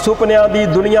 ਅਸੀਂ ਸੁਪਨਿਆਂ ਦੀ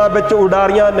ਦੁਨੀਆ ਵਿੱਚ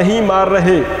ਉਡਾਰੀਆਂ ਨਹੀਂ ਮਾਰ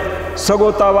ਰਹੇ,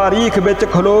 ਸਗੋਂ ਤਵਾਰੀਖ ਵਿੱਚ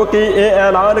ਖਲੋ ਕੇ ਇਹ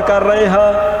ਐਲਾਨ ਕਰ ਰਹੇ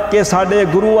ਹਾਂ ਕਿ ਸਾਡੇ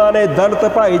ਗੁਰੂਆਂ ਨੇ ਦਲਿਤ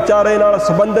ਭਾਈਚਾਰੇ ਨਾਲ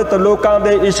ਸੰਬੰਧਿਤ ਲੋਕਾਂ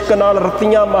ਦੇ ਇਸ਼ਕ ਨਾਲ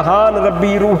ਰਤੀਆਂ ਮਹਾਨ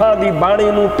ਰੱਬੀ ਰੂਹਾਂ ਦੀ ਬਾਣੀ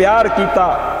ਨੂੰ ਪਿਆਰ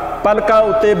ਕੀਤਾ, ਪਲਕਾਂ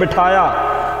ਉੱਤੇ ਬਿਠਾਇਆ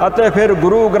ਅਤੇ ਫਿਰ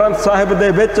ਗੁਰੂ ਗ੍ਰੰਥ ਸਾਹਿਬ ਦੇ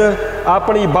ਵਿੱਚ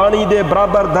ਆਪਣੀ ਬਾਣੀ ਦੇ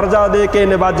ਬਰਾਬਰ ਦਰਜਾ ਦੇ ਕੇ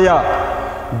ਨਿਵਾਜਿਆ।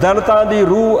 ਦਲਿਤਾਂ ਦੀ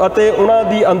ਰੂਹ ਅਤੇ ਉਹਨਾਂ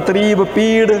ਦੀ ਅੰਤਰੀਬ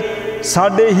ਪੀੜ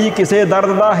ਸਾਡੇ ਹੀ ਕਿਸੇ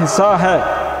ਦਰਦ ਦਾ ਹਿੱਸਾ ਹੈ।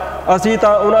 ਅਸੀਂ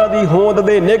ਤਾਂ ਉਹਨਾਂ ਦੀ ਹੋਂਦ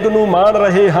ਦੇ ਨਿੱਘ ਨੂੰ ਮਾਣ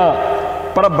ਰਹੇ ਹਾਂ,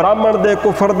 ਪਰ ਬ੍ਰਾਹਮਣ ਦੇ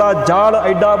ਕੁਫਰ ਦਾ ਜਾਲ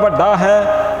ਐਡਾ ਵੱਡਾ ਹੈ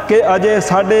ਕਿ ਅਜੇ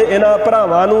ਸਾਡੇ ਇਹਨਾਂ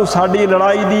ਭਰਾਵਾਂ ਨੂੰ ਸਾਡੀ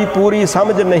ਲੜਾਈ ਦੀ ਪੂਰੀ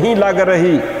ਸਮਝ ਨਹੀਂ ਲੱਗ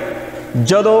ਰਹੀ।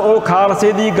 ਜਦੋਂ ਉਹ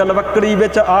ਖਾਲਸੇ ਦੀ ਗਲਵੱਕੜੀ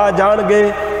ਵਿੱਚ ਆ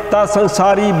ਜਾਣਗੇ ਤਾਂ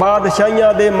ਸੰਸਾਰੀ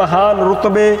ਬਾਦਸ਼ਾਹੀਆਂ ਦੇ ਮਹਾਨ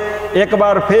ਰੁਤਬੇ ਇੱਕ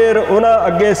ਵਾਰ ਫੇਰ ਉਹਨਾਂ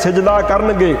ਅੱਗੇ ਸਿਜਦਾ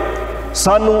ਕਰਨਗੇ।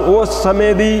 ਸਾਨੂੰ ਉਸ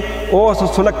ਸਮੇਂ ਦੀ ਉਸ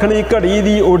ਸੁਲੱਖਣੀ ਘੜੀ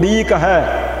ਦੀ ਉਡੀਕ ਹੈ।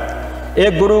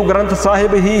 ਇਹ ਗੁਰੂ ਗ੍ਰੰਥ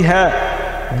ਸਾਹਿਬ ਹੀ ਹੈ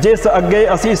ਜਿਸ ਅੱਗੇ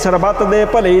ਅਸੀਂ ਸਰਬੱਤ ਦੇ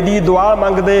ਭਲੇ ਦੀ ਦੁਆ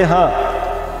ਮੰਗਦੇ ਹਾਂ।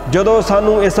 ਜਦੋਂ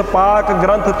ਸਾਨੂੰ ਇਸ ਪਾਕ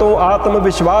ਗ੍ਰੰਥ ਤੋਂ ਆਤਮ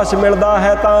ਵਿਸ਼ਵਾਸ ਮਿਲਦਾ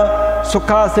ਹੈ ਤਾਂ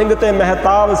ਸੁੱਖਾ ਸਿੰਘ ਤੇ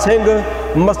ਮਹਿਤਾਬ ਸਿੰਘ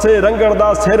ਮੱਸੇ ਰੰਗੜ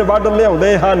ਦਾ ਸਿਰ ਵੱਢ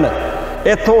ਲਿਆਉਂਦੇ ਹਨ।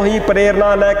 ਇੱਥੋਂ ਹੀ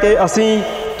ਪ੍ਰੇਰਨਾ ਲੈ ਕੇ ਅਸੀਂ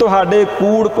ਤੁਹਾਡੇ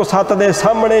ਕੂੜ ਕੁਸੱਤ ਦੇ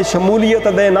ਸਾਹਮਣੇ ਸ਼ਮੂਲੀਅਤ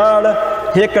ਦੇ ਨਾਲ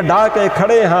ਹਿੱਕ ਢਾਹ ਕੇ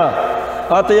ਖੜੇ ਹਾਂ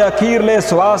ਅਤੇ ਅਖੀਰਲੇ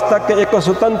ਸਵਾਸ ਤੱਕ ਇੱਕ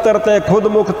ਸੁਤੰਤਰ ਤੇ ਖੁਦ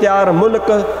ਮੁਖਤਿਆਰ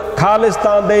ਮੁਲਕ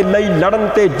ਖਾਲਿਸਤਾਨ ਦੇ ਲਈ ਲੜਨ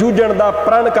ਤੇ ਜੂਝਣ ਦਾ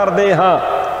ਪ੍ਰਣ ਕਰਦੇ ਹਾਂ।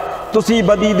 ਤੁਸੀਂ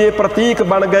ਬਦੀ ਦੇ ਪ੍ਰਤੀਕ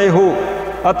ਬਣ ਗਏ ਹੋ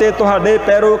ਅਤੇ ਤੁਹਾਡੇ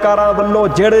ਪੈਰੋਕਾਰਾਂ ਵੱਲੋਂ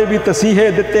ਜਿਹੜੇ ਵੀ ਤਸੀਹੇ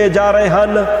ਦਿੱਤੇ ਜਾ ਰਹੇ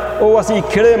ਹਨ ਉਹ ਅਸੀਂ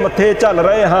ਖਿੜੇ ਮੱਥੇ ਝੱਲ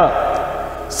ਰਹੇ ਹਾਂ।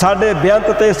 ਸਾਡੇ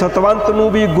ਬੇਅੰਤ ਤੇ ਸਤਵੰਤ ਨੂੰ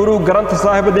ਵੀ ਗੁਰੂ ਗ੍ਰੰਥ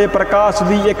ਸਾਹਿਬ ਦੇ ਪ੍ਰਕਾਸ਼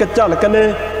ਦੀ ਇੱਕ ਝਲਕ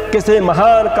ਨੇ ਕਿਸੇ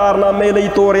ਮਹਾਨ ਕਾਰਨਾਮੇ ਲਈ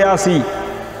ਤੋਰਿਆ ਸੀ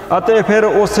ਅਤੇ ਫਿਰ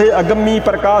ਉਸੇ ਅਗੰਮੀ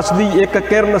ਪ੍ਰਕਾਸ਼ ਦੀ ਇੱਕ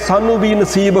ਕਿਰਨ ਸਾਨੂੰ ਵੀ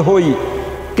ਨਸੀਬ ਹੋਈ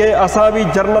ਕਿ ਅਸਾਂ ਵੀ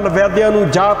ਜਰਨਲ ਵੈਦਿਆਂ ਨੂੰ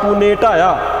ਜਾ ਪੂਨੇ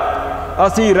ਢਾਇਆ।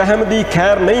 ਅਸੀਂ ਰਹਿਮ ਦੀ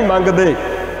ਖੈਰ ਨਹੀਂ ਮੰਗਦੇ।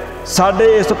 ਸਾਡੇ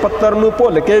ਇਸ ਪੱਤਰ ਨੂੰ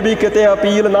ਭੁੱਲ ਕੇ ਵੀ ਕਿਤੇ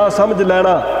ਅਪੀਲ ਨਾ ਸਮਝ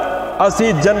ਲੈਣਾ।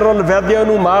 ਅਸੀਂ ਜਨਰਲ ਵੈਦਿਆਂ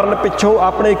ਨੂੰ ਮਾਰਨ ਪਿੱਛੋਂ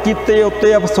ਆਪਣੇ ਕੀਤੇ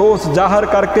ਉੱਤੇ ਅਫਸੋਸ ਜ਼ਾਹਰ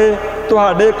ਕਰਕੇ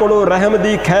ਤੁਹਾਡੇ ਕੋਲੋਂ ਰਹਿਮ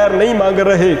ਦੀ ਖੈਰ ਨਹੀਂ ਮੰਗ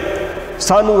ਰਹੇ।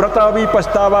 ਸਾਨੂੰ ਰਤਾ ਵੀ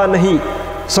ਪਛਤਾਵਾ ਨਹੀਂ,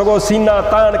 ਸਗੋਂ ਸੀਨਾ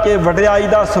ਤਾਣ ਕੇ ਵਡਿਆਈ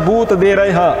ਦਾ ਸਬੂਤ ਦੇ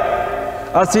ਰਹੇ ਹਾਂ।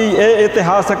 ਅਸੀਂ ਇਹ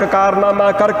ਇਤਿਹਾਸਕ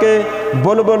ਕਾਰਨਾਮਾ ਕਰਕੇ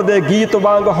ਬੁਲਬੁਲ ਦੇ ਗੀਤ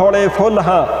ਵਾਂਗ ਹੌਲੇ ਫੁੱਲ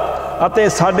ਹਾਂ ਅਤੇ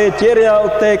ਸਾਡੇ ਚਿਹਰਿਆਂ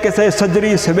ਉੱਤੇ ਕਿਸੇ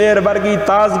ਸੱਜਰੀ ਸਵੇਰ ਵਰਗੀ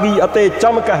ਤਾਜ਼ਗੀ ਅਤੇ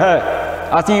ਚਮਕ ਹੈ।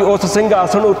 ਅਸੀਂ ਉਸ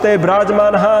ਸਿੰਘਾਸਣ ਉੱਤੇ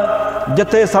ਬਿਰਾਜਮਾਨ ਹਾਂ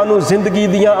ਜਿੱਥੇ ਸਾਨੂੰ ਜ਼ਿੰਦਗੀ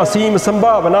ਦੀਆਂ ਅਸੀਮ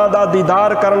ਸੰਭਾਵਨਾ ਦਾ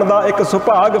ਦੀਦਾਰ ਕਰਨ ਦਾ ਇੱਕ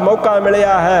ਸੁਭਾਗ ਮੌਕਾ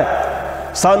ਮਿਲਿਆ ਹੈ।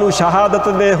 ਸਾਨੂੰ ਸ਼ਹਾਦਤ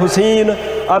ਦੇ ਹੁਸੀਨ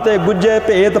ਅਤੇ ਗੁੱਝੇ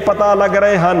ਭੇਤ ਪਤਾ ਲੱਗ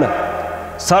ਰਹੇ ਹਨ।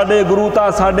 ਸਾਡੇ ਗੁਰੂ ਤਾਂ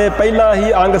ਸਾਡੇ ਪਹਿਲਾਂ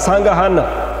ਹੀ ਅੰਗ ਸੰਗ ਹਨ,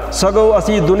 ਸਗੋਂ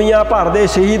ਅਸੀਂ ਦੁਨੀਆ ਭਰ ਦੇ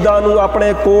ਸ਼ਹੀਦਾਂ ਨੂੰ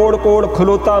ਆਪਣੇ ਕੋਲ ਕੋਲ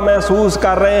ਖਲੋਤਾ ਮਹਿਸੂਸ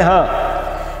ਕਰ ਰਹੇ ਹਾਂ।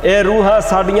 ਇਹ ਰੂਹਾਂ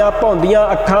ਸਾਡੀਆਂ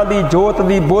ਭੌਂਦੀਆਂ ਅੱਖਾਂ ਦੀ ਜੋਤ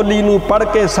ਦੀ ਬੋਲੀ ਨੂੰ ਪੜ੍ਹ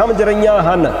ਕੇ ਸਮਝ ਰਹੀਆਂ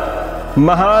ਹਨ।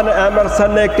 ਮਹਾਨ ਐਮਰਸਨ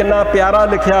ਨੇ ਕਿੰਨਾ ਪਿਆਰਾ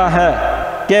ਲਿਖਿਆ ਹੈ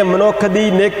ਕਿ ਮਨੁੱਖ ਦੀ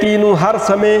ਨੇਕੀ ਨੂੰ ਹਰ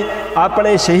ਸਮੇਂ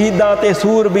ਆਪਣੇ ਸ਼ਹੀਦਾਂ ਤੇ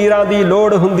ਸੂਰਬੀਰਾਂ ਦੀ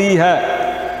ਲੋੜ ਹੁੰਦੀ ਹੈ।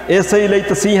 ਇਸੇ ਲਈ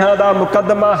ਤਸੀਹਾਂ ਦਾ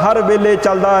ਮੁਕੱਦਮਾ ਹਰ ਵੇਲੇ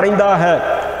ਚੱਲਦਾ ਰਹਿੰਦਾ ਹੈ।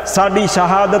 ਸਾਡੀ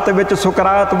ਸ਼ਹਾਦਤ ਵਿੱਚ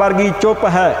ਸੁਕਰਾਤ ਵਰਗੀ ਚੁੱਪ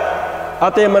ਹੈ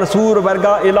ਅਤੇ ਮਨਸੂਰ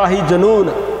ਵਰਗਾ ਇਲਾਹੀ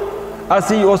ਜਨੂਨ।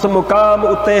 ਅਸੀਂ ਉਸ ਮੁਕਾਮ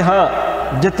ਉੱਤੇ ਹਾਂ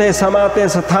ਜਿੱਥੇ ਸਮਾਂ ਤੇ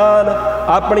ਸਥਾਨ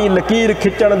ਆਪਣੀ ਲਕੀਰ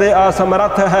ਖਿੱਚਣ ਦੇ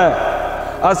ਅਸਮਰੱਥ ਹੈ।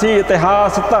 ਅਸੀਂ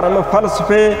ਇਤਿਹਾਸ, ਧਰਮ,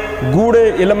 ਫਲਸਫੇ, ਗੂੜੇ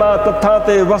ਇਲਮਾਂ, ਤੱਥਾਂ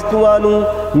ਤੇ ਵਸਤੂਆਂ ਨੂੰ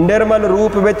ਨਿਰਮਲ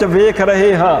ਰੂਪ ਵਿੱਚ ਵੇਖ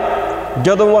ਰਹੇ ਹਾਂ।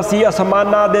 ਜਦੋਂ ਅਸੀਂ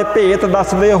ਅਸਮਾਨਾਂ ਦੇ ਭੇਤ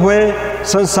ਦੱਸਦੇ ਹੋਏ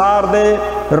ਸੰਸਾਰ ਦੇ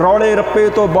ਰੌਲੇ ਰੱਪੇ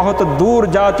ਤੋਂ ਬਹੁਤ ਦੂਰ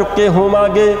ਜਾ ਚੁੱਕੇ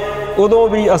ਹੋਵਾਂਗੇ, ਉਦੋਂ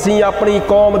ਵੀ ਅਸੀਂ ਆਪਣੀ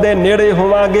ਕੌਮ ਦੇ ਨੇੜੇ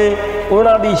ਹੋਵਾਂਗੇ,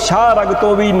 ਉਹਨਾਂ ਦੀ ਸ਼ਾਹ ਰਗ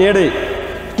ਤੋਂ ਵੀ ਨੇੜੇ,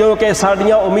 ਕਿਉਂਕਿ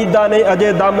ਸਾਡੀਆਂ ਉਮੀਦਾਂ ਨੇ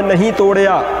ਅਜੇ ਦਮ ਨਹੀਂ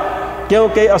ਤੋੜਿਆ।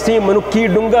 ਕਿਉਂਕਿ ਅਸੀਂ ਮਨੁੱਖੀ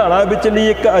ਡੂੰਘਾਣਾਂ ਵਿਚਲੀ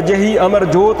ਇੱਕ ਅਜਿਹੀ ਅਮਰ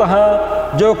ਜੋਤ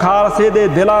ਹਾਂ ਜੋ ਖਾਲਸੇ ਦੇ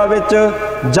ਦਿਲਾਂ ਵਿੱਚ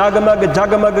ਜਗਮਗ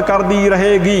ਜਗਮਗ ਕਰਦੀ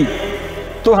ਰਹੇਗੀ।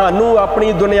 ਤੁਹਾਨੂੰ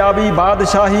ਆਪਣੀ ਦੁਨਿਆਵੀ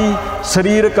ਬਾਦਸ਼ਾਹੀ,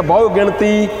 ਸਰੀਰਕ ਬਹੁ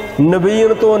ਗਿਣਤੀ,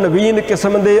 ਨਵੀਨ ਤੋਂ ਨਵੀਨ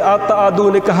ਕਿਸਮ ਦੇ ਅਤ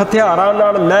ਆਧੁਨਿਕ ਹਥਿਆਰਾਂ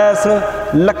ਨਾਲ ਲੈਸ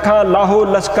ਲੱਖਾਂ ਲਾਹੋ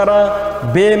ਲਸ਼ਕਰਾਂ,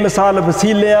 ਬੇਮਿਸਾਲ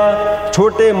ਵਸੀਲਿਆਂ,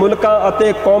 ਛੋਟੇ ਮੁਲਕਾਂ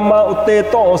ਅਤੇ ਕੌਮਾਂ ਉੱਤੇ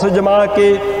ਧੌਂਸ ਜਮਾ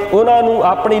ਕੇ ਉਹਨਾਂ ਨੂੰ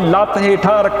ਆਪਣੀ ਲੱਤ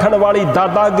ਹੇਠਾਂ ਰੱਖਣ ਵਾਲੀ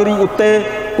ਦਾਦਾਗਿਰੀ ਉੱਤੇ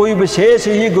ਕੋਈ ਵਿਸ਼ੇਸ਼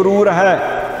ਹੀ ਗਰੂਰ ਹੈ।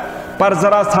 ਪਰ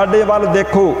ਜ਼ਰਾ ਸਾਡੇ ਵੱਲ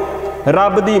ਦੇਖੋ,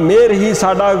 ਰੱਬ ਦੀ ਮਿਹਰ ਹੀ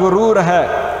ਸਾਡਾ ਗਰੂਰ ਹੈ।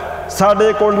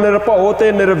 ਸਾਡੇ ਕੋਲ ਨਿਰਭਉ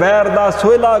ਤੇ ਨਿਰਵੈਰ ਦਾ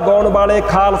ਸੋਹਿਲਾ ਗਾਉਣ ਵਾਲੇ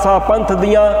ਖਾਲਸਾ ਪੰਥ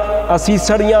ਦੀਆਂ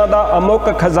ਅਸੀਸੜੀਆਂ ਦਾ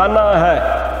ਅਮੁੱਕ ਖਜ਼ਾਨਾ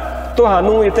ਹੈ।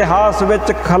 ਤੁਹਾਨੂੰ ਇਤਿਹਾਸ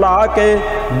ਵਿੱਚ ਖਿਲਾ ਕੇ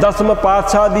ਦਸਮ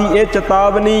ਪਾਤਸ਼ਾਹ ਦੀ ਇਹ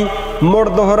ਚੇਤਾਵਨੀ ਮੁੜ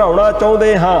ਦੁਹਰਾਉਣਾ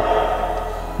ਚਾਹੁੰਦੇ ਹਾਂ।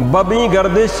 ਬਬੀ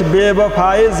ਗਰਦਿਸ਼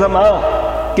ਬੇਵਫਾਏ ਜ਼ਮਾਂ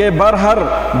ਕੇ ਬਰਹਰ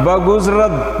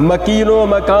ਬਗੁਜ਼ਰਦ ਮਕੀਨੋ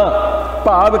ਮਕਾਂ,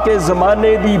 ਭਾਵ ਕਿ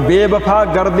ਜ਼ਮਾਨੇ ਦੀ ਬੇਵਫਾ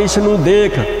ਗਰਦਿਸ਼ ਨੂੰ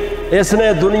ਦੇਖ,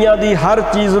 ਇਸਨੇ ਦੁਨੀਆ ਦੀ ਹਰ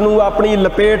ਚੀਜ਼ ਨੂੰ ਆਪਣੀ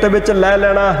ਲਪੇਟ ਵਿੱਚ ਲੈ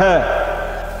ਲੈਣਾ ਹੈ।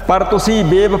 ਪਰ ਤੁਸੀਂ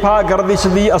ਬੇਵਫਾ ਗਰਦਿਸ਼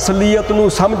ਦੀ ਅਸਲੀਅਤ ਨੂੰ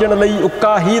ਸਮਝਣ ਲਈ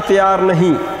ਉੱਕਾ ਹੀ ਤਿਆਰ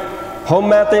ਨਹੀਂ।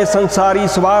 ਹਉਮੈ ਤੇ ਸੰਸਾਰੀ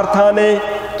ਸਵਾਰਥਾਂ ਨੇ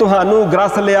ਤੁਹਾਨੂੰ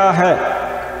ਗ੍ਰਸ ਲਿਆ ਹੈ।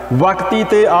 ਵਕਤੀ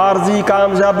ਤੇ ਆਰਜ਼ੀ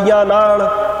ਕਾਮਯਾਬੀਆਂ ਨਾਲ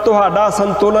ਤੁਹਾਡਾ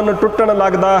ਸੰਤੁਲਨ ਟੁੱਟਣ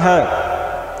ਲੱਗਦਾ ਹੈ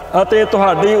ਅਤੇ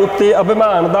ਤੁਹਾਡੇ ਉੱਤੇ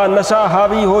ਅਭਿਮਾਨ ਦਾ ਨਸ਼ਾ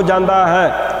ਹਾਵੀ ਹੋ ਜਾਂਦਾ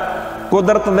ਹੈ।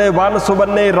 ਕੁਦਰਤ ਦੇ ਵੰਨ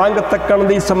ਸੁਵੰਨੇ ਰੰਗ ਤੱਕਣ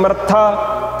ਦੀ ਸਮਰੱਥਾ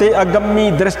ਤੇ ਅਗੰਮੀ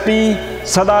ਦ੍ਰਿਸ਼ਟੀ,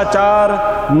 ਸਦਾਚਾਰ,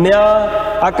 ਨਿਆਂ,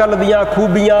 ਅਕਲ ਦੀਆਂ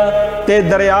ਖੂਬੀਆਂ ਤੇ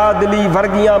ਦਰਿਆ ਦਿਲੀ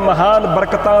ਵਰਗੀਆਂ ਮਹਾਨ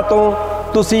ਬਰਕਤਾਂ ਤੋਂ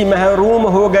ਤੁਸੀਂ ਮਹਿਰੂਮ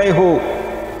ਹੋ ਗਏ ਹੋ।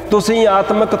 ਤੁਸੀਂ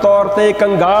ਆਤਮਿਕ ਤੌਰ ਤੇ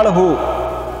ਕੰਗਾਲ ਹੋ।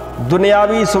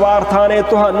 ਦੁਨਿਆਵੀ ਸਵਾਰਥਾਂ ਨੇ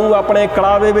ਤੁਹਾਨੂੰ ਆਪਣੇ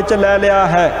ਕਲਾਵੇ ਵਿੱਚ ਲੈ ਲਿਆ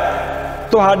ਹੈ।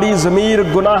 ਤੁਹਾਡੀ ਜ਼ਮੀਰ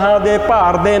ਗੁਨਾਹਾਂ ਦੇ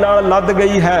ਭਾਰ ਦੇ ਨਾਲ ਲੱਦ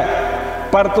ਗਈ ਹੈ,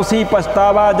 ਪਰ ਤੁਸੀਂ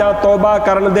ਪਛਤਾਵਾ ਜਾਂ ਤੌਬਾ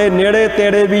ਕਰਨ ਦੇ ਨੇੜੇ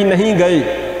ਤੇੜੇ ਵੀ ਨਹੀਂ ਗਏ,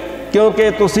 ਕਿਉਂਕਿ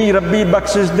ਤੁਸੀਂ ਰੱਬੀ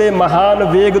ਬਖਸ਼ਿਸ਼ ਦੇ ਮਹਾਨ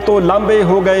ਵੇਗ ਤੋਂ ਲਾਂਭੇ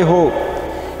ਹੋ ਗਏ ਹੋ।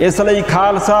 ਇਸ ਲਈ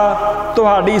ਖਾਲਸਾ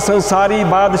ਤੁਹਾਡੀ ਸੰਸਾਰੀ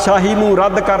ਬਾਦਸ਼ਾਹੀ ਨੂੰ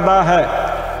ਰੱਦ ਕਰਦਾ ਹੈ।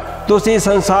 ਤੁਸੀਂ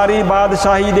ਸੰਸਾਰੀ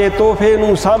ਬਾਦਸ਼ਾਹੀ ਦੇ ਤੋਹਫੇ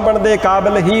ਨੂੰ ਸਾਂਭਣ ਦੇ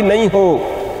ਕਾਬਿਲ ਹੀ ਨਹੀਂ ਹੋ।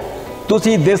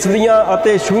 ਤੁਸੀਂ ਦਿਸਦੀਆਂ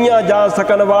ਅਤੇ ਛੂਹੀਆਂ ਜਾ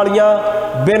ਸਕਣ ਵਾਲੀਆਂ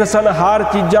ਬੇਨਸਨਹਾਰ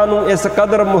ਚੀਜ਼ਾਂ ਨੂੰ ਇਸ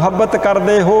ਕਦਰ ਮੁਹੱਬਤ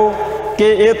ਕਰਦੇ ਹੋ ਕਿ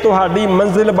ਇਹ ਤੁਹਾਡੀ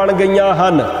ਮੰਜ਼ਿਲ ਬਣ ਗਈਆਂ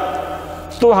ਹਨ।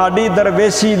 ਤੁਹਾਡੀ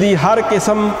ਦਰਵੇਸ਼ੀ ਦੀ ਹਰ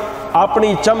ਕਿਸਮ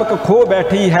ਆਪਣੀ ਚਮਕ ਖੋ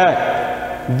ਬੈਠੀ ਹੈ।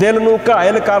 ਦਿਲ ਨੂੰ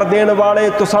ਘਾਇਲ ਕਰ ਦੇਣ ਵਾਲੇ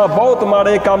ਤੁਸੀਂ ਬਹੁਤ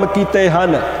ਮਾੜੇ ਕੰਮ ਕੀਤੇ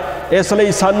ਹਨ। ਇਸ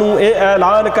ਲਈ ਸਾਨੂੰ ਇਹ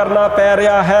ਐਲਾਨ ਕਰਨਾ ਪੈ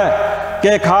ਰਿਹਾ ਹੈ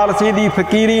ਕਿ ਖਾਲਸੇ ਦੀ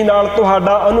ਫਕੀਰੀ ਨਾਲ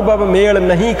ਤੁਹਾਡਾ ਅਨੁਭਵ ਮੇਲ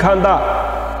ਨਹੀਂ ਖਾਂਦਾ।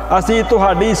 ਅਸੀਂ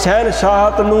ਤੁਹਾਡੀ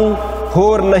ਸ਼ਹਿਨਸ਼ਾਹਤ ਨੂੰ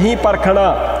ਹੋਰ ਨਹੀਂ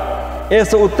ਪਰਖਣਾ।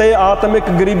 ਇਸ ਉੱਤੇ ਆਤਮਿਕ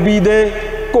ਗਰੀਬੀ ਦੇ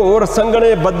ਘੋਰ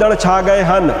ਸੰਘਣੇ ਬੱਦਲ ਛਾ ਗਏ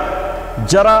ਹਨ।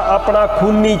 ਜਰਾ ਆਪਣਾ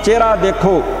ਖੂਨੀ ਚਿਹਰਾ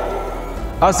ਦੇਖੋ।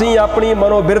 ਅਸੀਂ ਆਪਣੀ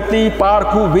ਮਨੋਬਿਰਤੀ,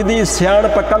 ਪਾਰਖੂ ਵਿਧੀ,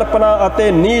 ਸਿਆਣਪ, ਕਲਪਨਾ ਅਤੇ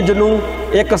ਨੀਜ ਨੂੰ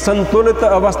ਇੱਕ ਸੰਤੁਲਿਤ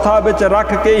ਅਵਸਥਾ ਵਿੱਚ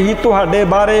ਰੱਖ ਕੇ ਹੀ ਤੁਹਾਡੇ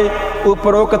ਬਾਰੇ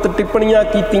ਉਪਰੋਕਤ ਟਿੱਪਣੀਆਂ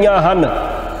ਕੀਤੀਆਂ ਹਨ।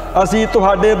 ਅਸੀਂ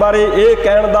ਤੁਹਾਡੇ ਬਾਰੇ ਇਹ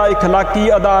ਕਹਿਣ ਦਾ ਇਖਲਾਕੀ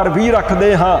ਆਧਾਰ ਵੀ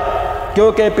ਰੱਖਦੇ ਹਾਂ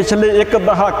ਕਿਉਂਕਿ ਪਿਛਲੇ ਇੱਕ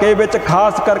ਦਹਾਕੇ ਵਿੱਚ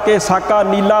ਖਾਸ ਕਰਕੇ ਸਾਕਾ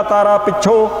ਨੀਲਾ ਤਾਰਾ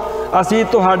ਪਿੱਛੋਂ ਅਸੀਂ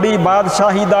ਤੁਹਾਡੀ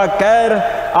ਬਾਦਸ਼ਾਹੀ ਦਾ ਕਹਿਰ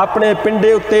ਆਪਣੇ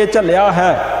ਪਿੰਡੇ ਉੱਤੇ ਝੱਲਿਆ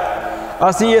ਹੈ।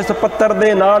 ਅਸੀਂ ਇਸ ਪੱਤਰ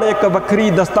ਦੇ ਨਾਲ ਇੱਕ ਵੱਖਰੀ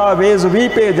ਦਸਤਾਵੇਜ਼ ਵੀ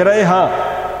ਭੇਜ ਰਹੇ ਹਾਂ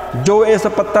ਜੋ ਇਸ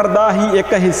ਪੱਤਰ ਦਾ ਹੀ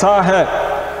ਇੱਕ ਹਿੱਸਾ ਹੈ।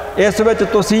 ਇਸ ਵਿੱਚ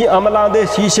ਤੁਸੀਂ ਅਮਲਾਂ ਦੇ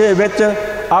ਸ਼ੀਸ਼ੇ ਵਿੱਚ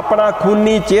ਆਪਣਾ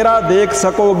ਖੂਨੀ ਚਿਹਰਾ ਦੇਖ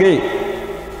ਸਕੋਗੇ।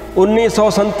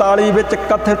 1947 ਵਿੱਚ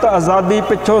ਕਥਿਤ ਆਜ਼ਾਦੀ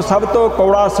ਪਿੱਛੋਂ ਸਭ ਤੋਂ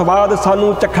ਕੌੜਾ ਸਵਾਦ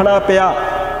ਸਾਨੂੰ ਚੱਖਣਾ ਪਿਆ।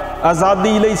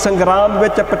 ਆਜ਼ਾਦੀ ਲਈ ਸੰਗਰਾਮ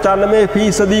ਵਿੱਚ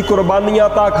 95% ਕੁਰਬਾਨੀਆਂ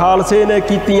ਤਾਂ ਖਾਲਸੇ ਨੇ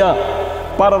ਕੀਤੀਆਂ,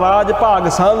 ਪਰ ਰਾਜ ਭਾਗ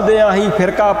ਸਾਂਭਦਿਆਂ ਹੀ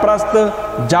ਫਿਰਕਾ ਪ੍ਰਸਤ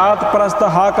ਜਾਤ ਪ੍ਰਸਤ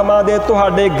ਹਾਕਮਾਂ ਦੇ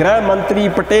ਤੁਹਾਡੇ ਗ੍ਰਹਿ ਮੰਤਰੀ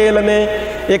ਪਟੇਲ ਨੇ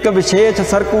ਇੱਕ ਵਿਸ਼ੇਸ਼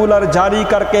ਸਰਕੂਲਰ ਜਾਰੀ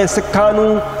ਕਰਕੇ ਸਿੱਖਾਂ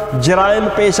ਨੂੰ ਜਰਾਇਮ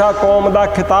ਪੇਸ਼ਾ ਕੌਮ ਦਾ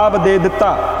ਖਿਤਾਬ ਦੇ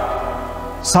ਦਿੱਤਾ।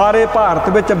 ਸਾਰੇ ਭਾਰਤ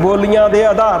ਵਿੱਚ ਬੋਲੀਆਂ ਦੇ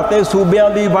ਆਧਾਰ 'ਤੇ ਸੂਬਿਆਂ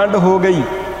ਦੀ ਵੰਡ ਹੋ ਗਈ,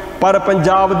 ਪਰ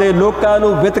ਪੰਜਾਬ ਦੇ ਲੋਕਾਂ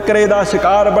ਨੂੰ ਵਿਤਕਰੇ ਦਾ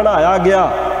ਸ਼ਿਕਾਰ ਬਣਾਇਆ ਗਿਆ।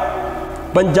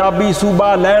 ਪੰਜਾਬੀ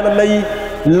ਸੂਬਾ ਲੈਣ ਲਈ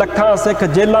ਲੱਖਾਂ ਸਿੱਖ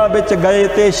ਜੇਲ੍ਹਾਂ ਵਿੱਚ ਗਏ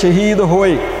ਤੇ ਸ਼ਹੀਦ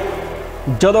ਹੋਏ।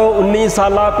 ਜਦੋਂ 19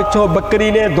 ਸਾਲਾਂ ਪਿੱਛੋਂ ਬੱਕਰੀ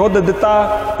ਨੇ ਦੁੱਧ ਦਿੱਤਾ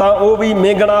ਤਾਂ ਉਹ ਵੀ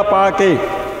ਮੇਂਗਣਾ ਪਾ ਕੇ।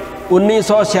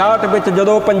 1966 ਵਿੱਚ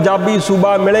ਜਦੋਂ ਪੰਜਾਬੀ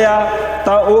ਸੂਬਾ ਮਿਲਿਆ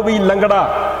ਤਾਂ ਉਹ ਵੀ ਲੰਗੜਾ।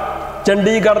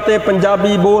 ਚੰਡੀਗੜ੍ਹ ਤੇ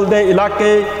ਪੰਜਾਬੀ ਬੋਲਦੇ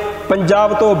ਇਲਾਕੇ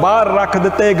ਪੰਜਾਬ ਤੋਂ ਬਾਹਰ ਰੱਖ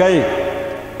ਦਿੱਤੇ ਗਏ।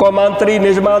 ਕੌਮਾਂਤਰੀ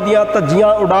ਨਿਯਮਾਂ ਦੀਆਂ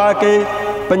ਧੱਜੀਆਂ ਉਡਾ ਕੇ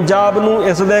ਪੰਜਾਬ ਨੂੰ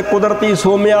ਇਸ ਦੇ ਕੁਦਰਤੀ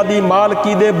ਸੋਮਿਆਂ ਦੀ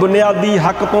ਮਾਲਕੀ ਦੇ ਬੁਨਿਆਦੀ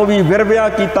ਹੱਕ ਤੋਂ ਵੀ ਵਿਰਵਿਆ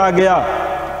ਕੀਤਾ ਗਿਆ।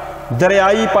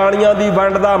 ਦਰਿਆਈ ਪਾਣੀਆਂ ਦੀ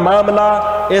ਵੰਡ ਦਾ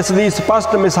ਮਾਮਲਾ ਇਸ ਦੀ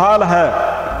ਸਪਸ਼ਟ ਮਿਸਾਲ ਹੈ।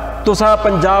 ਤੁਸਾਂ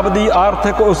ਪੰਜਾਬ ਦੀ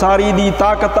ਆਰਥਿਕ ਉਸਾਰੀ ਦੀ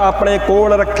ਤਾਕਤ ਆਪਣੇ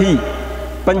ਕੋਲ ਰੱਖੀ।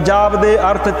 ਪੰਜਾਬ ਦੇ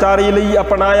ਅਰਥਚਾਰੀ ਲਈ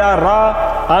ਅਪਣਾਇਆ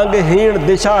ਰਾਹ ਅੰਗਹੀਣ,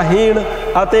 ਦਿਸ਼ਾਹੀਣ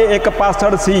ਅਤੇ ਇੱਕ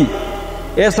ਪਾਸੜ ਸੀ।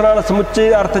 ਇਸ ਨਾਲ ਸਮੁੱਚੇ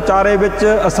ਅਰਥਚਾਰੇ ਵਿੱਚ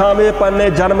ਅਸਾਵੇਂਪਨ ਨੇ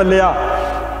ਜਨਮ ਲਿਆ।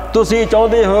 ਤੁਸੀਂ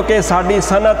ਚਾਹੁੰਦੇ ਹੋ ਕਿ ਸਾਡੀ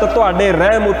ਸਨਅਤ ਤੁਹਾਡੇ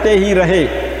ਰਹਿਮ ਉੱਤੇ ਹੀ ਰਹੇ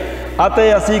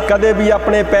ਅਤੇ ਅਸੀਂ ਕਦੇ ਵੀ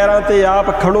ਆਪਣੇ ਪੈਰਾਂ 'ਤੇ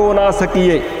ਆਪ ਖੜੋ ਨਾ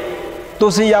ਸਕੀਏ।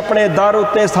 ਤੁਸੀਂ ਆਪਣੇ ਦਰ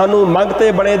ਉੱਤੇ ਸਾਨੂੰ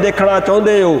ਮੰਗਤੇ ਬਣੇ ਦੇਖਣਾ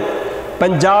ਚਾਹੁੰਦੇ ਹੋ।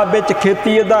 ਪੰਜਾਬ ਵਿੱਚ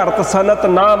ਖੇਤੀ ਆਧਾਰਿਤ ਸਨਅਤ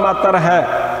ਨਾ ਮਾਤਰ ਹੈ,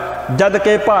 ਜਦ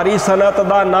ਕਿ ਭਾਰੀ ਸਨਅਤ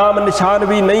ਦਾ ਨਾਮ ਨਿਸ਼ਾਨ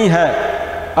ਵੀ ਨਹੀਂ ਹੈ।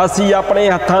 ਅਸੀਂ ਆਪਣੇ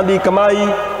ਹੱਥਾਂ ਦੀ ਕਮਾਈ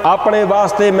ਆਪਣੇ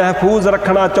ਵਾਸਤੇ ਮਹਿਫੂਜ਼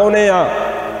ਰੱਖਣਾ ਚਾਹੁੰਦੇ ਹਾਂ,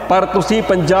 ਪਰ ਤੁਸੀਂ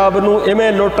ਪੰਜਾਬ ਨੂੰ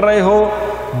ਇਵੇਂ ਲੁੱਟ ਰਹੇ ਹੋ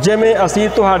ਜਿਵੇਂ ਅਸੀਂ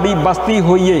ਤੁਹਾਡੀ ਬਸਤੀ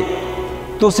ਹੋਈਏ।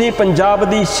 ਤੁਸੀਂ ਪੰਜਾਬ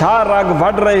ਦੀ ਸ਼ਾਹ ਰਗ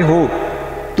ਵੱਢ ਰਹੇ ਹੋ।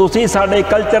 ਤੁਸੀਂ ਸਾਡੇ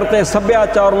ਕਲਚਰ ਤੇ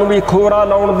ਸੱਭਿਆਚਾਰ ਨੂੰ ਵੀ ਖੋਰਾ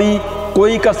ਲਾਉਣ ਦੀ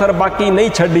ਕੋਈ ਕਸਰ ਬਾਕੀ ਨਹੀਂ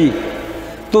ਛੱਡੀ।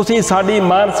 ਤੁਸੀਂ ਸਾਡੀ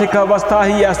ਮਾਨਸਿਕ ਅਵਸਥਾ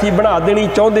ਹੀ ਐਸੀ ਬਣਾ ਦੇਣੀ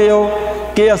ਚਾਹੁੰਦੇ ਹੋ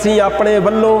ਕਿ ਅਸੀਂ ਆਪਣੇ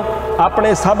ਵੱਲੋਂ,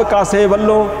 ਆਪਣੇ ਸਭ ਕਾਸੇ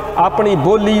ਵੱਲੋਂ, ਆਪਣੀ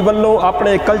ਬੋਲੀ ਵੱਲੋਂ,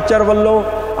 ਆਪਣੇ ਕਲਚਰ ਵੱਲੋਂ,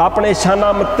 ਆਪਣੇ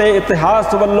ਸ਼ਾਨਾ ਮੱਤੇ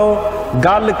ਇਤਿਹਾਸ ਵੱਲੋਂ,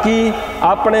 ਗੱਲ ਕੀ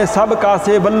ਆਪਣੇ ਸਭ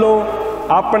ਕਾਸੇ ਵੱਲੋਂ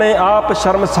ਆਪਣੇ ਆਪ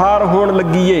ਸ਼ਰਮਸਾਰ ਹੋਣ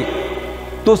ਲੱਗੀਏ।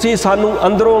 ਤੁਸੀਂ ਸਾਨੂੰ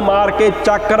ਅੰਦਰੋਂ ਮਾਰ ਕੇ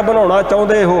ਚਾਕਰ ਬਣਾਉਣਾ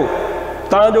ਚਾਹੁੰਦੇ ਹੋ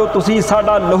ਤਾਂ ਜੋ ਤੁਸੀਂ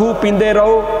ਸਾਡਾ ਲਹੂ ਪੀਂਦੇ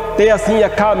ਰਹੋ ਤੇ ਅਸੀਂ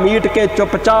ਅੱਖਾਂ ਮੀਟ ਕੇ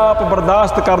ਚੁੱਪਚਾਪ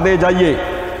ਬਰਦਾਸ਼ਤ ਕਰਦੇ ਜਾਈਏ।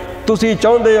 ਤੁਸੀਂ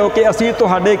ਚਾਹੁੰਦੇ ਹੋ ਕਿ ਅਸੀਂ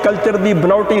ਤੁਹਾਡੇ ਕਲਚਰ ਦੀ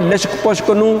ਬਨਾਵਟੀ ਲਿਸ਼ਕ ਪੁਸ਼ਕ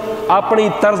ਨੂੰ ਆਪਣੀ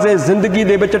ਤਰਜ਼ੇ ਜ਼ਿੰਦਗੀ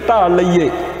ਦੇ ਵਿੱਚ ਢਾਲ ਲਈਏ।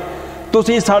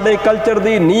 ਤੁਸੀਂ ਸਾਡੇ ਕਲਚਰ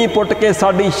ਦੀ ਨੀਂਹ ਪੁੱਟ ਕੇ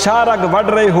ਸਾਡੀ ਸ਼ਾਹ ਰਗ ਵੱਢ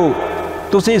ਰਹੇ ਹੋ।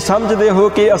 ਤੁਸੀਂ ਸਮਝਦੇ ਹੋ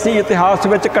ਕਿ ਅਸੀਂ ਇਤਿਹਾਸ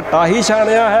ਵਿੱਚ ਘੱਟਾ ਹੀ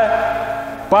ਛਾਣਿਆ ਹੈ,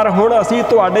 ਪਰ ਹੁਣ ਅਸੀਂ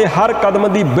ਤੁਹਾਡੇ ਹਰ ਕਦਮ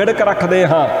ਦੀ ਬਿੜਕ ਰੱਖਦੇ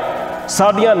ਹਾਂ।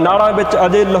 ਸਾਡੀਆਂ ਨਾੜਾਂ ਵਿੱਚ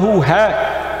ਅਜੇ ਲਹੂ ਹੈ।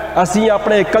 ਅਸੀਂ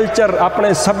ਆਪਣੇ ਕਲਚਰ,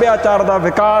 ਆਪਣੇ ਸੱਭਿਆਚਾਰ ਦਾ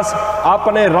ਵਿਕਾਸ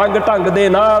ਆਪਣੇ ਰੰਗ ਢੰਗ ਦੇ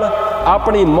ਨਾਲ,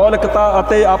 ਆਪਣੀ ਮੌਲਿਕਤਾ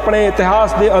ਅਤੇ ਆਪਣੇ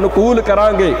ਇਤਿਹਾਸ ਦੇ ਅਨੁਕੂਲ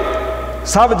ਕਰਾਂਗੇ।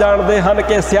 ਸਭ ਜਾਣਦੇ ਹਨ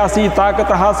ਕਿ ਸਿਆਸੀ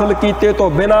ਤਾਕਤ ਹਾਸਲ ਕੀਤੇ ਤੋਂ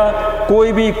ਬਿਨਾਂ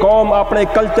ਕੋਈ ਵੀ ਕੌਮ ਆਪਣੇ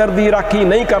ਕਲਚਰ ਦੀ ਰਾਖੀ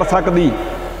ਨਹੀਂ ਕਰ ਸਕਦੀ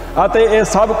ਅਤੇ ਇਹ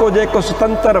ਸਭ ਕੁਝ ਇੱਕ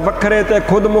ਸੁਤੰਤਰ, ਵੱਖਰੇ ਤੇ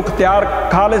ਖੁਦ ਮੁਖਤਿਆਰ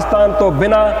ਖਾਲਿਸਤਾਨ ਤੋਂ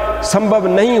ਬਿਨਾਂ ਸੰਭਵ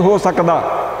ਨਹੀਂ ਹੋ ਸਕਦਾ।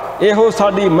 ਇਹੋ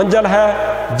ਸਾਡੀ ਮੰਜ਼ਿਲ ਹੈ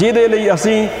ਜਿਹਦੇ ਲਈ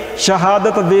ਅਸੀਂ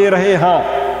ਸ਼ਹਾਦਤ ਦੇ ਰਹੇ ਹਾਂ।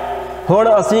 ਹੁਣ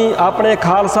ਅਸੀਂ ਆਪਣੇ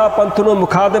ਖਾਲਸਾ ਪੰਥ ਨੂੰ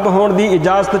ਮੁਖਾਤਿਬ ਹੋਣ ਦੀ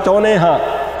ਇਜਾਜ਼ਤ ਚਾਹੁੰਦੇ ਹਾਂ।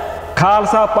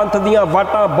 ਖਾਲਸਾ ਪੰਥ ਦੀਆਂ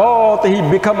ਵਾਟਾਂ ਬਹੁਤ ਹੀ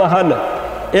ਬਿਖਮ ਹਨ।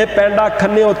 ਇਹ ਪੈਂਡਾ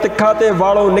ਖੰਨਿਓ ਤਿੱਖਾ ਤੇ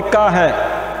ਵਾਲੋਂ ਨਿੱਕਾ ਹੈ,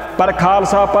 ਪਰ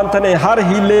ਖਾਲਸਾ ਪੰਥ ਨੇ ਹਰ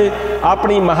ਹੀਲੇ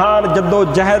ਆਪਣੀ ਮਹਾਨ ਜੱਦੋ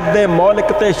ਜਹਿਦ ਦੇ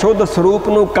ਮੌਲਿਕ ਤੇ ਸ਼ੁੱਧ ਸਰੂਪ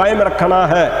ਨੂੰ ਕਾਇਮ ਰੱਖਣਾ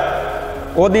ਹੈ।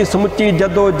 ਉਹਦੀ ਸਮੁੱਚੀ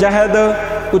ਜੱਦੋ ਜਹਿਦ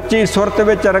ਉੱਚੀ ਸੁਰਤ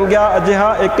ਵਿੱਚ ਰੰਗਿਆ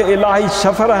ਅਜਿਹਾ ਇੱਕ ਇਲਾਹੀ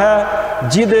ਸਫ਼ਰ ਹੈ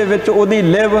ਜਿਹਦੇ ਵਿੱਚ ਉਹਦੀ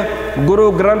ਲਿਵ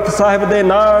ਗੁਰੂ ਗ੍ਰੰਥ ਸਾਹਿਬ ਦੇ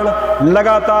ਨਾਲ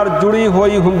ਲਗਾਤਾਰ ਜੁੜੀ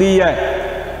ਹੋਈ ਹੁੰਦੀ ਹੈ।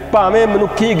 ਭਾਵੇਂ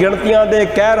ਮਨੁੱਖੀ ਗਿਣਤੀਆਂ ਦੇ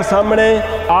ਕਹਿਰ ਸਾਹਮਣੇ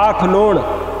ਆ ਖਲੋਣ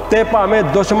ਤੇ ਭਾਵੇਂ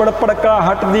ਦੁਸ਼ਮਣ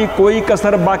ਭੜਕਾਹਟ ਦੀ ਕੋਈ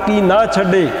ਕਸਰ ਬਾਕੀ ਨਾ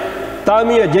ਛੱਡੇ, ਤਾਂ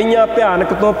ਵੀ ਅਜਿਹੀਆਂ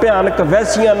ਭਿਆਨਕ ਤੋਂ ਭਿਆਨਕ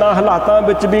ਵਹਿਸੀਆਨਾ ਹਾਲਾਤਾਂ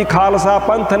ਵਿੱਚ ਵੀ ਖਾਲਸਾ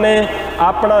ਪੰਥ ਨੇ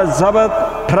ਆਪਣਾ ਜ਼ਬਤ,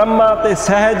 ਠਰਮਾ ਤੇ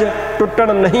ਸਹਿਜ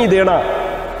ਟੁੱਟਣ ਨਹੀਂ ਦੇਣਾ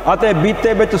ਅਤੇ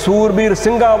ਬੀਤੇ ਵਿੱਚ ਸੂਰਬੀਰ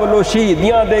ਸਿੰਘਾਂ ਵੱਲੋਂ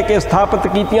ਸ਼ਹੀਦੀਆਂ ਦੇ ਕੇ ਸਥਾਪਿਤ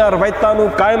ਕੀਤੀਆਂ ਰਵਾਇਤਾਂ ਨੂੰ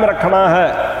ਕਾਇਮ ਰੱਖਣਾ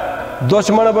ਹੈ।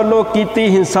 ਦੁਸ਼ਮਣ ਵੱਲੋਂ ਕੀਤੀ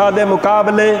ਹਿੰਸਾ ਦੇ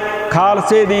ਮੁਕਾਬਲੇ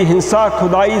ਖਾਲਸੇ ਦੀ ਹਿੰਸਾ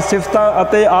ਖੁਦਾਈ ਸਿਫਤਾਂ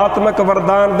ਅਤੇ ਆਤਮਿਕ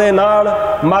ਵਰਦਾਨ ਦੇ ਨਾਲ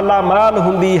ਮਾਲਾਮਾਲ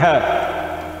ਹੁੰਦੀ ਹੈ।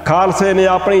 ਖਾਲਸੇ ਨੇ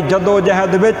ਆਪਣੀ ਜੱਦੋ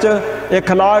ਜਹਿਦ ਵਿੱਚ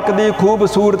ਇਖਲਾਕ ਦੀ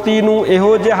ਖੂਬਸੂਰਤੀ ਨੂੰ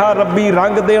ਇਹੋ ਜਿਹਾ ਰੱਬੀ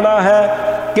ਰੰਗ ਦੇਣਾ ਹੈ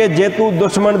ਕਿ ਜੇਤੂ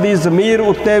ਦੁਸ਼ਮਣ ਦੀ ਜ਼ਮੀਰ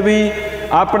ਉੱਤੇ ਵੀ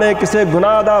ਆਪਣੇ ਕਿਸੇ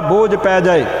ਗੁਨਾਹ ਦਾ ਬੋਝ ਪੈ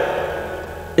ਜਾਏ।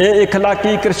 ਇਹ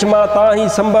ਇਖਲਾਕੀ ਕ੍ਰਿਸ਼ਮਾ ਤਾਂ ਹੀ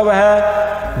ਸੰਭਵ ਹੈ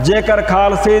ਜੇਕਰ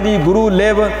ਖਾਲਸੇ ਦੀ ਗੁਰੂ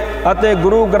ਲਿਵ ਅਤੇ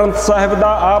ਗੁਰੂ ਗ੍ਰੰਥ ਸਾਹਿਬ ਦਾ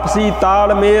ਆਪਸੀ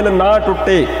ਤਾਲਮੇਲ ਨਾ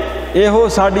ਟੁੱਟੇ। ਇਹੋ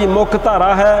ਸਾਡੀ ਮੁੱਖ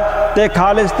ਧਾਰਾ ਹੈ ਤੇ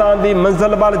ਖਾਲਿਸਤਾਨ ਦੀ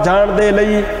ਮੰਜ਼ਿਲ ਵੱਲ ਜਾਣ ਦੇ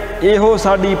ਲਈ ਇਹੋ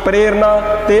ਸਾਡੀ ਪ੍ਰੇਰਨਾ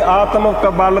ਤੇ ਆਤਮਿਕ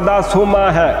ਬਲ ਦਾ ਸੋਮਾ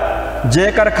ਹੈ।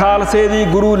 ਜੇਕਰ ਖਾਲਸੇ ਦੀ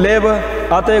ਗੁਰੂ ਲਿਵ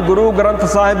ਅਤੇ ਗੁਰੂ ਗ੍ਰੰਥ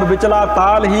ਸਾਹਿਬ ਵਿਚਲਾ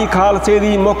ਤਾਲ ਹੀ ਖਾਲਸੇ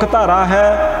ਦੀ ਮੁੱਖ ਧਾਰਾ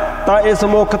ਹੈ, ਤਾਂ ਇਸ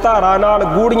ਮੁੱਖ ਧਾਰਾ ਨਾਲ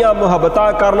ਗੂੜੀਆਂ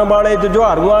ਮੁਹੱਬਤਾਂ ਕਰਨ ਵਾਲੇ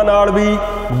ਜੁਝਾਰੂਆਂ ਨਾਲ ਵੀ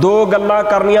ਦੋ ਗੱਲਾਂ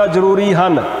ਕਰਨੀਆਂ ਜ਼ਰੂਰੀ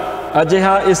ਹਨ।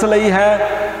 ਅਜਿਹਾ ਇਸ ਲਈ ਹੈ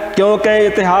ਕਿਉਂਕਿ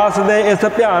ਇਤਿਹਾਸ ਦੇ ਇਸ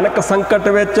ਭਿਆਨਕ ਸੰਕਟ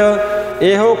ਵਿੱਚ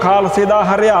ਇਹੋ ਖਾਲਸੇ ਦਾ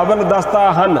ਹਰਿਆਵਲ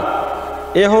ਦਸਤਾ ਹਨ,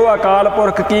 ਇਹੋ ਅਕਾਲ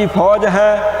ਪੁਰਖ ਕੀ ਫੌਜ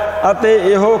ਹੈ ਅਤੇ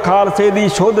ਇਹੋ ਖਾਲਸੇ ਦੀ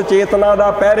ਸ਼ੁੱਧ ਚੇਤਨਾ ਦਾ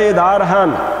ਪਹਿਰੇਦਾਰ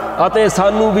ਹਨ ਅਤੇ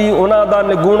ਸਾਨੂੰ ਵੀ ਉਹਨਾਂ ਦਾ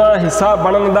ਨਿਗੂਣਾ ਹਿੱਸਾ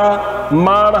ਬਣਨ ਦਾ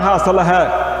ਮਾਣ ਹਾਸਲ ਹੈ।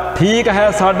 ਠੀਕ ਹੈ,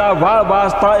 ਸਾਡਾ ਵਾਹ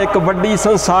ਵਾਸਤਾ ਇੱਕ ਵੱਡੀ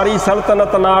ਸੰਸਾਰੀ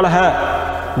ਸਲਤਨਤ ਨਾਲ ਹੈ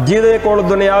ਜਿਹਦੇ ਕੋਲ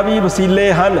ਦੁਨਿਆਵੀ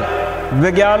ਵਸੀਲੇ ਹਨ,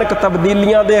 ਵਿਗਿਆਨਕ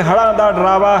ਤਬਦੀਲੀਆਂ ਦੇ ਹੜ੍ਹਾਂ ਦਾ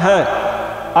ਡਰਾਵਾ ਹੈ,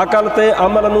 ਅਕਲ ਤੇ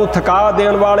ਅਮਲ ਨੂੰ ਥਕਾ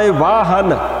ਦੇਣ ਵਾਲੇ ਵਾਹ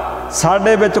ਹਨ।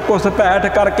 ਸਾਡੇ ਵਿੱਚ ਘੁਸਪੈਠ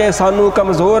ਕਰਕੇ ਸਾਨੂੰ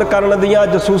ਕਮਜ਼ੋਰ ਕਰਨ ਦੀਆਂ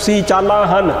ਜਸੂਸੀ ਚਾਲਾਂ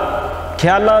ਹਨ,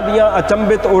 ਖਿਆਲਾਂ ਦੀਆਂ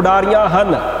ਅਚੰਭਿਤ ਉਡਾਰੀਆਂ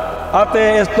ਹਨ ਅਤੇ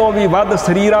ਇਸ ਤੋਂ ਵੀ ਵੱਧ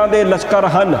ਸਰੀਰਾਂ ਦੇ ਲਸ਼ਕਰ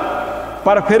ਹਨ।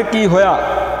 ਪਰ ਫਿਰ ਕੀ ਹੋਇਆ?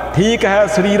 ਠੀਕ ਹੈ,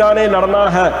 ਸਰੀਰਾਂ ਨੇ ਲੜਨਾ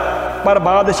ਹੈ, ਪਰ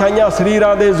ਬਾਦਸ਼ਾਹੀਆਂ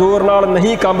ਸਰੀਰਾਂ ਦੇ ਜ਼ੋਰ ਨਾਲ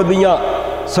ਨਹੀਂ ਕੰਬਦੀਆਂ,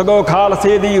 ਸਗੋਂ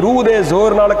ਖਾਲਸੇ ਦੀ ਰੂਹ ਦੇ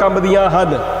ਜ਼ੋਰ ਨਾਲ ਕੰਬਦੀਆਂ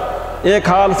ਹਨ। ਇਹ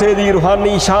ਖਾਲਸੇ ਦੀ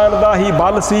ਰੂਹਾਨੀ ਸ਼ਾਨ ਦਾ ਹੀ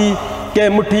ਬਲ ਸੀ ਕਿ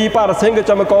ਮੁੱਠੀ ਭਰ ਸਿੰਘ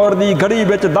ਚਮਕੌਰ ਦੀ ਗੜੀ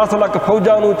ਵਿੱਚ 10 ਲੱਖ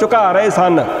ਫੌਜਾਂ ਨੂੰ ਝੁਕਾ ਰਹੇ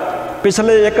ਸਨ।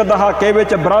 ਪਿਛਲੇ ਇੱਕ ਦਹਾਕੇ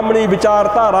ਵਿੱਚ ਬ੍ਰਾਹਮਣੀ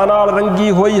ਵਿਚਾਰਧਾਰਾ ਨਾਲ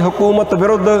ਰੰਗੀ ਹੋਈ ਹਕੂਮਤ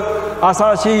ਵਿਰੁੱਧ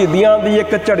ਅਸਾਂ ਸ਼ਹੀਦੀਆਂ ਦੀ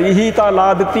ਇੱਕ ਝੜੀ ਹੀ ਤਾਂ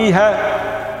ਲਾ ਦਿੱਤੀ ਹੈ।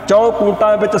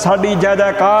 ਚੌਕੂਟਾਂ ਵਿੱਚ ਸਾਡੀ ਜੈ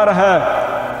ਜੈਕਾਰ ਹੈ।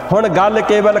 ਹੁਣ ਗੱਲ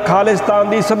ਕੇਵਲ ਖਾਲਿਸਤਾਨ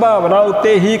ਦੀ ਸੰਭਾਵਨਾ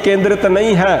ਉੱਤੇ ਹੀ ਕੇਂਦਰਿਤ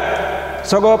ਨਹੀਂ ਹੈ,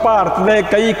 ਸਗੋਂ ਭਾਰਤ ਦੇ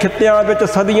ਕਈ ਖਿੱਤਿਆਂ ਵਿੱਚ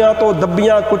ਸਦੀਆਂ ਤੋਂ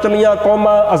ਦੱਬੀਆਂ ਕੁਚਲੀਆਂ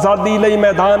ਕੌਮਾਂ ਆਜ਼ਾਦੀ ਲਈ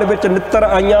ਮੈਦਾਨ ਵਿੱਚ ਨਿੱਤਰ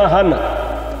ਆਈਆਂ ਹਨ।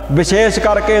 ਵਿਸ਼ੇਸ਼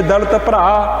ਕਰਕੇ ਦਲਿਤ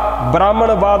ਭਰਾ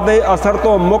ਬ੍ਰਾਹਮਣਵਾਦ ਦੇ ਅਸਰ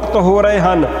ਤੋਂ ਮੁਕਤ ਹੋ ਰਹੇ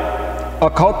ਹਨ।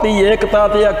 ਅਖੌਤੀ ਏਕਤਾ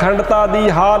ਤੇ ਅਖੰਡਤਾ ਦੀ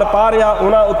ਹਾਲ ਪਾ ਰਿਹਾ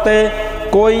ਉਹਨਾਂ ਉੱਤੇ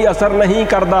ਕੋਈ ਅਸਰ ਨਹੀਂ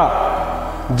ਕਰਦਾ।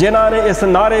 ਜਿਨ੍ਹਾਂ ਨੇ ਇਸ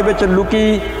ਨਾਅਰੇ ਵਿੱਚ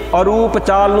ਲੁਕੀ ਅਰੂਪ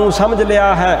ਚਾਲ ਨੂੰ ਸਮਝ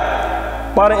ਲਿਆ ਹੈ,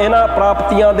 ਪਰ ਇਹਨਾਂ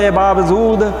ਪ੍ਰਾਪਤੀਆਂ ਦੇ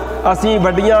ਬਾਵਜੂਦ ਅਸੀਂ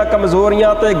ਵੱਡੀਆਂ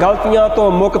ਕਮਜ਼ੋਰੀਆਂ ਤੇ ਗਲਤੀਆਂ ਤੋਂ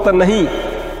ਮੁਕਤ ਨਹੀਂ।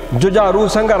 ਜੁਝਾਰੂ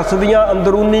ਸੰਘਰਸ਼ ਦੀਆਂ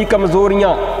ਅੰਦਰੂਨੀ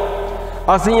ਕਮਜ਼ੋਰੀਆਂ।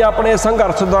 ਅਸੀਂ ਆਪਣੇ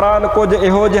ਸੰਘਰਸ਼ ਦੌਰਾਨ ਕੁਝ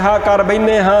ਇਹੋ ਜਿਹਾ ਕਰ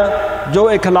ਬੈਠੇ ਹਾਂ ਜੋ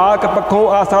ਇਖਲਾਕ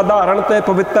ਪੱਖੋਂ ਅਸਾਧਾਰਨ ਤੇ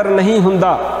ਪਵਿੱਤਰ ਨਹੀਂ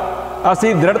ਹੁੰਦਾ।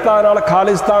 ਅਸੀਂ ਦ੍ਰਿੜਤਾ ਨਾਲ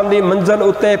ਖਾਲਿਸਤਾਨ ਦੀ ਮੰਜ਼ਿਲ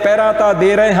ਉੱਤੇ ਪਹਿਰਾ ਤਾਂ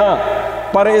ਦੇ ਰਹੇ ਹਾਂ,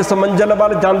 ਪਰ ਇਸ ਮੰਜ਼ਿਲ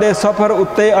ਵੱਲ ਜਾਂਦੇ ਸਫ਼ਰ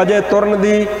ਉੱਤੇ ਅਜੇ ਤੁਰਨ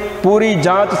ਦੀ ਪੂਰੀ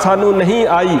ਜਾਂਚ ਸਾਨੂੰ ਨਹੀਂ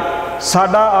ਆਈ।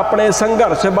 ਸਾਡਾ ਆਪਣੇ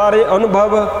ਸੰਘਰਸ਼ ਬਾਰੇ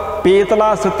ਅਨੁਭਵ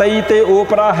ਪੇਤਲਾ ਸਤਈ ਤੇ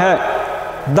ਓਪਰਾ ਹੈ।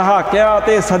 ਦਹਾਕਿਆਂ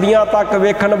ਅਤੇ ਸਦੀਆਂ ਤੱਕ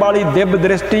ਵੇਖਣ ਵਾਲੀ ਦਿਵ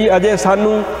ਦ੍ਰਿਸ਼ਟੀ ਅਜੇ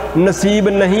ਸਾਨੂੰ ਨਸੀਬ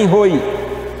ਨਹੀਂ ਹੋਈ।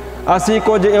 ਅਸੀਂ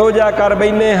ਕੁਝ ਇਹੋ ਜਿਹਾ ਕਰ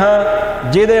ਬੈਠੇ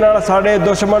ਹਾਂ ਜਿਹਦੇ ਨਾਲ ਸਾਡੇ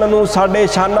ਦੁਸ਼ਮਣ ਨੂੰ ਸਾਡੇ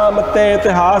ਸ਼ਾਨਾ ਮੱਤੇ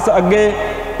ਇਤਿਹਾਸ ਅੱਗੇ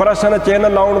ਪ੍ਰਸ਼ਨ ਚਿੰਨ੍ਹ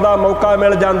ਲਾਉਣ ਦਾ ਮੌਕਾ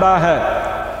ਮਿਲ ਜਾਂਦਾ ਹੈ।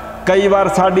 ਕਈ ਵਾਰ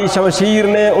ਸਾਡੀ ਸ਼ਮਸ਼ੀਰ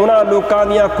ਨੇ ਉਹਨਾਂ ਲੋਕਾਂ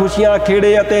ਦੀਆਂ ਖੁਸ਼ੀਆਂ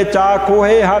ਖੇੜੇ ਅਤੇ ਚਾਅ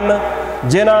ਖੋਹੇ ਹਨ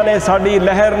ਜਿਨ੍ਹਾਂ ਨੇ ਸਾਡੀ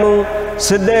ਲਹਿਰ ਨੂੰ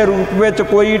ਸਿੱਧੇ ਰੂਪ ਵਿੱਚ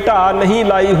ਕੋਈ ਢਾਹ ਨਹੀਂ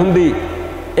ਲਾਈ ਹੁੰਦੀ।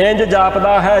 ਇੰਜ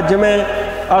ਜਾਪਦਾ ਹੈ ਜਿਵੇਂ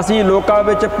ਅਸੀਂ ਲੋਕਾਂ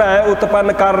ਵਿੱਚ ਭੈ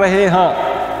ਉਤਪੰਨ ਕਰ ਰਹੇ ਹਾਂ,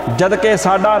 ਜਦਕਿ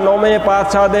ਸਾਡਾ 9ਵੇਂ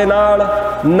ਪਾਤਸ਼ਾਹ ਦੇ ਨਾਲ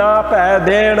ਨਾ ਭੈ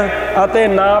ਦੇਣ ਅਤੇ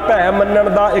ਨਾ ਭੈ ਮੰਨਣ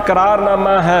ਦਾ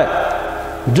ਇਕਰਾਰਨਾਮਾ ਹੈ।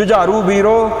 ਜੁਝਾਰੂ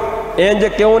ਵੀਰੋ, ਇੰਜ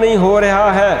ਕਿਉਂ ਨਹੀਂ ਹੋ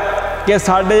ਰਿਹਾ ਹੈ ਕਿ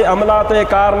ਸਾਡੇ ਅਮਲਾਂ ਤੇ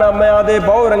ਕਾਰਨਾਮਿਆਂ ਦੇ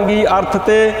ਬਹੁਰੰਗੀ ਅਰਥ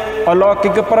ਤੇ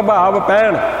ਅਲੌਕਿਕ ਪ੍ਰਭਾਵ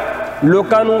ਪੈਣ?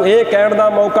 ਲੋਕਾਂ ਨੂੰ ਇਹ ਕਹਿਣ ਦਾ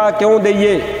ਮੌਕਾ ਕਿਉਂ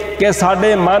ਦਈਏ ਕਿ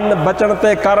ਸਾਡੇ ਮਨ, ਬਚਨ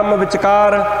ਤੇ ਕਰਮ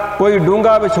ਵਿਚਕਾਰ ਕੋਈ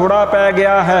ਡੂੰਘਾ ਵਿਛੋੜਾ ਪੈ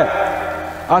ਗਿਆ ਹੈ?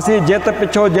 ਅਸੀਂ ਜਿੱਤ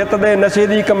ਪਿੱਛੋਂ ਜਿੱਤ ਦੇ ਨਸ਼ੇ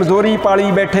ਦੀ ਕਮਜ਼ੋਰੀ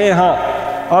ਪਾਲੀ ਬੈਠੇ ਹਾਂ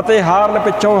ਅਤੇ ਹਾਰਨ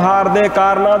ਪਿੱਛੋਂ ਹਾਰ ਦੇ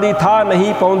ਕਾਰਨਾਂ ਦੀ ਥਾਹ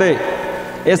ਨਹੀਂ ਪਾਉਂਦੇ।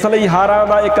 ਇਸ ਲਈ ਹਾਰਾਂ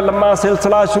ਦਾ ਇੱਕ ਲੰਮਾ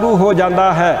ਸਿਲਸਿਲਾ ਸ਼ੁਰੂ ਹੋ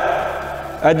ਜਾਂਦਾ ਹੈ।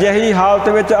 ਅਜਿਹੀ ਹਾਲਤ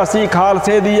ਵਿੱਚ ਅਸੀਂ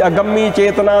ਖਾਲਸੇ ਦੀ ਅਗੰਮੀ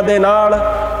ਚੇਤਨਾ ਦੇ ਨਾਲ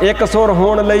ਇੱਕ ਸੁਰ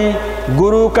ਹੋਣ ਲਈ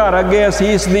ਗੁਰੂ ਘਰ ਅੱਗੇ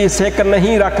ਅਸੀਸ ਦੀ ਸਿੱਕ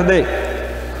ਨਹੀਂ ਰੱਖਦੇ।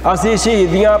 ਅਸੀਂ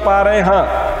ਸ਼ਹੀਦੀਆਂ ਪਾ ਰਹੇ ਹਾਂ,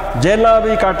 ਜੇਲਾਂ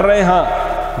ਵੀ ਕੱਟ ਰਹੇ ਹਾਂ,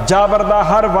 ਜਾਬਰ ਦਾ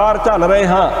ਹਰ ਵਾਰ ਝੱਲ ਰਹੇ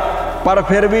ਹਾਂ, ਪਰ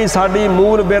ਫਿਰ ਵੀ ਸਾਡੀ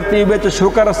ਮੂਲ ਬਿਰਤੀ ਵਿੱਚ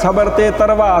ਸ਼ੁਕਰ, ਸਬਰ ਤੇ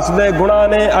ਧਰਵਾਸ ਦੇ ਗੁਣਾਂ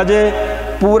ਨੇ ਅਜੇ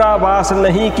ਪੂਰਾ ਵਾਸ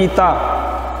ਨਹੀਂ ਕੀਤਾ।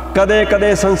 ਕਦੇ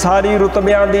ਕਦੇ ਸੰਸਾਰੀ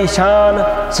ਰੁਤਬਿਆਂ ਦੀ ਸ਼ਾਨ,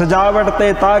 ਸਜਾਵਟ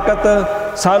ਤੇ ਤਾਕਤ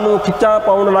ਸਾਨੂੰ ਖਿੱਚਾਂ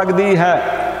ਪਾਉਣ ਲੱਗਦੀ ਹੈ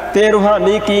ਤੇ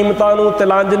ਰੂਹਾਨੀ ਕੀਮਤਾਂ ਨੂੰ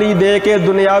ਤਿਲਾਂਜਲੀ ਦੇ ਕੇ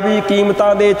ਦੁਨਿਆਵੀ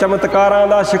ਕੀਮਤਾਂ ਦੇ ਚਮਤਕਾਰਾਂ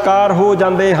ਦਾ ਸ਼ਿਕਾਰ ਹੋ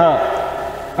ਜਾਂਦੇ ਹਾਂ।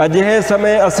 ਅਜਿਹੇ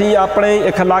ਸਮੇਂ ਅਸੀਂ ਆਪਣੇ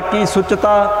ਇਖਲਾਕੀ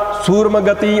ਸੁੱਚਤਾ,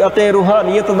 ਸੂਰਮਗਤੀ ਅਤੇ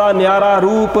ਰੂਹਾਨੀਅਤ ਦਾ ਨਿਆਰਾ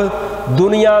ਰੂਪ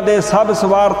ਦੁਨੀਆ ਦੇ ਸਭ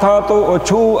ਸਵਾਰਥਾਂ ਤੋਂ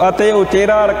ਉਛੂ ਅਤੇ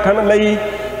ਉਚੇਰਾ ਰੱਖਣ ਲਈ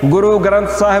ਗੁਰੂ ਗ੍ਰੰਥ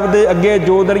ਸਾਹਿਬ ਦੇ ਅੱਗੇ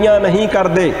ਜੋਦਰੀਆਂ ਨਹੀਂ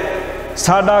ਕਰਦੇ।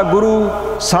 ਸਾਡਾ ਗੁਰੂ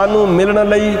ਸਾਨੂੰ ਮਿਲਣ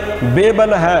ਲਈ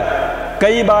ਬੇਬਲ ਹੈ।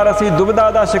 ਕਈ ਵਾਰ ਅਸੀਂ ਦੁਬਿਧਾ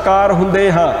ਦਾ ਸ਼ਿਕਾਰ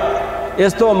ਹੁੰਦੇ ਹਾਂ।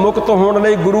 ਇਸ ਤੋਂ ਮੁਕਤ ਹੋਣ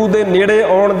ਲਈ ਗੁਰੂ ਦੇ ਨੇੜੇ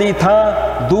ਆਉਣ ਦੀ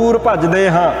ਥਾਂ ਦੂਰ ਭੱਜਦੇ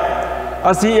ਹਾਂ।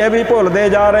 ਅਸੀਂ ਇਹ ਵੀ ਭੁੱਲਦੇ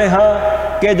ਜਾ ਰਹੇ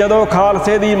ਹਾਂ ਕਿ ਜਦੋਂ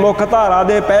ਖਾਲਸੇ ਦੀ ਮੁੱਖ ਧਾਰਾ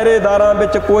ਦੇ ਪਹਿਰੇਦਾਰਾਂ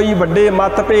ਵਿੱਚ ਕੋਈ ਵੱਡੇ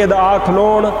ਮਤਭੇਦ ਆ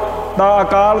ਖਲੋਣ ਤਾਂ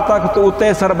ਅਕਾਲ ਤਖਤ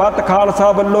ਉੱਤੇ ਸਰਬੱਤ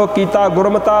ਖਾਲਸਾ ਵੱਲੋਂ ਕੀਤਾ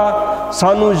ਗੁਰਮਤਾ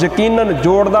ਸਾਨੂੰ ਯਕੀਨਨ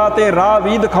ਜੋੜਦਾ ਤੇ ਰਾਹ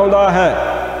ਵੀ ਦਿਖਾਉਂਦਾ ਹੈ।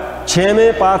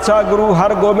 ਛੇਵੇਂ ਪਾਤਸ਼ਾਹ ਗੁਰੂ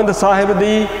ਹਰਗੋਬਿੰਦ ਸਾਹਿਬ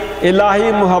ਦੀ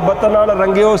ਇਲਾਹੀ ਮੁਹੱਬਤ ਨਾਲ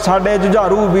ਰੰਗਿਓ ਸਾਡੇ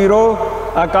ਜੁਝਾਰੂ ਵੀਰੋ,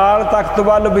 ਅਕਾਲ ਤਖਤ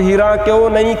ਵੱਲ ਵਹੀਰਾਂ ਕਿਉਂ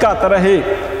ਨਹੀਂ ਘੱਤ ਰਹੇ।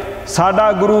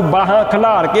 ਸਾਡਾ ਗੁਰੂ ਬਾਹਾਂ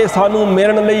ਖਿਲਾਰ ਕੇ ਸਾਨੂੰ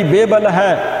ਮਿਲਣ ਲਈ ਬੇਬਲ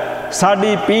ਹੈ।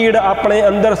 ਸਾਡੀ ਪੀੜ ਆਪਣੇ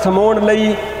ਅੰਦਰ ਸਮਾਉਣ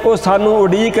ਲਈ ਉਹ ਸਾਨੂੰ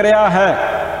ਉਡੀਕ ਰਿਹਾ ਹੈ।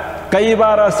 ਕਈ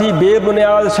ਵਾਰ ਅਸੀਂ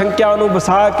ਬੇਬੁਨਿਆਦ ਸ਼ੰਕਿਆ ਨੂੰ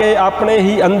ਵਸਾ ਕੇ ਆਪਣੇ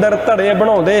ਹੀ ਅੰਦਰ ਧੜੇ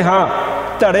ਬਣਾਉਂਦੇ ਹਾਂ,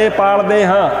 ਧੜੇ ਪਾਲਦੇ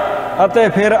ਹਾਂ ਅਤੇ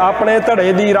ਫਿਰ ਆਪਣੇ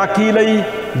ਧੜੇ ਦੀ ਰਾਖੀ ਲਈ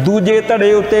ਦੂਜੇ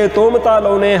ਧੜੇ ਉੱਤੇ ਤੋਹਮਤਾਂ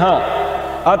ਲਾਉਂਦੇ ਹਾਂ।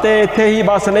 ਅਤੇ ਇੱਥੇ ਹੀ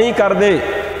ਬਸ ਨਹੀਂ ਕਰਦੇ,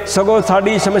 ਸਗੋਂ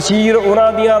ਸਾਡੀ ਸ਼ਮਸ਼ੀਰ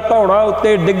ਉਹਨਾਂ ਦੀਆਂ ਧੌਣਾਂ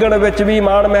ਉੱਤੇ ਡਿੱਗਣ ਵਿੱਚ ਵੀ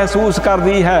ਮਾਣ ਮਹਿਸੂਸ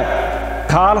ਕਰਦੀ ਹੈ।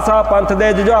 ਖਾਲਸਾ ਪੰਥ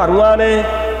ਦੇ ਜੁਝਾਰੂਆਂ ਨੇ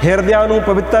ਹਿਰਦਿਆਂ ਨੂੰ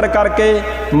ਪਵਿੱਤਰ ਕਰਕੇ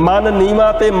ਮਨ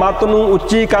ਨੀਵਾਂ ਤੇ ਮੱਤ ਨੂੰ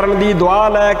ਉੱਚੀ ਕਰਨ ਦੀ ਦੁਆ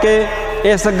ਲੈ ਕੇ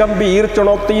ਇਸ ਗੰਭੀਰ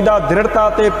ਚੁਣੌਤੀ ਦਾ ਦ੍ਰਿੜਤਾ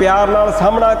ਤੇ ਪਿਆਰ ਨਾਲ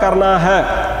ਸਾਹਮਣਾ ਕਰਨਾ ਹੈ।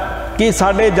 ਕਿ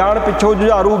ਸਾਡੇ ਜਾਣ ਪਿੱਛੋਂ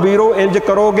ਜੁਝਾਰੂ ਵੀਰੋ ਇੰਜ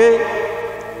ਕਰੋਗੇ?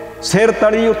 ਸਿਰ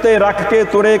ਤਲੀ ਉੱਤੇ ਰੱਖ ਕੇ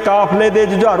ਤੁਰੇ ਕਾਫਲੇ ਦੇ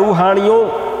ਜੁਝਾਰੂ ਹਾਣੀਓ,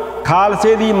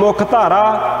 ਖਾਲਸੇ ਦੀ ਮੁੱਖ ਧਾਰਾ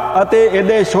ਅਤੇ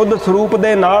ਇਹਦੇ ਸ਼ੁੱਧ ਸਰੂਪ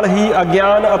ਦੇ ਨਾਲ ਹੀ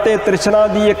ਅਗਿਆਨ ਅਤੇ ਤ੍ਰਿਸ਼ਨਾ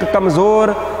ਦੀ ਇੱਕ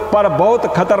ਕਮਜ਼ੋਰ ਪਰ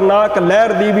ਬਹੁਤ ਖਤਰਨਾਕ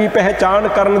ਲਹਿਰ ਦੀ ਵੀ ਪਹਿਚਾਣ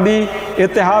ਕਰਨ ਦੀ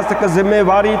ਇਤਿਹਾਸਕ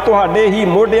ਜ਼ਿੰਮੇਵਾਰੀ ਤੁਹਾਡੇ ਹੀ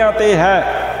ਮੋਢਿਆਂ 'ਤੇ ਹੈ।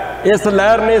 ਇਸ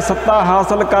ਲਹਿਰ ਨੇ ਸੱਤਾ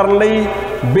ਹਾਸਲ ਕਰਨ ਲਈ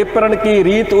ਵਿਪਰਨ ਕੀ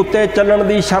ਰੀਤ ਉੱਤੇ ਚੱਲਣ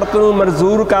ਦੀ ਸ਼ਰਤ ਨੂੰ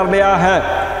ਮਨਜ਼ੂਰ ਕਰ ਲਿਆ ਹੈ।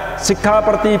 ਸਿੱਖਾਂ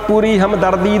ਪ੍ਰਤੀ ਪੂਰੀ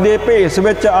ਹਮਦਰਦੀ ਦੇ ਭੇਸ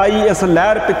ਵਿੱਚ ਆਈ ਇਸ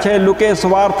ਲਹਿਰ ਪਿੱਛੇ ਲੁਕੇ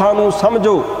ਸਵਾਰਥਾਂ ਨੂੰ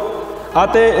ਸਮਝੋ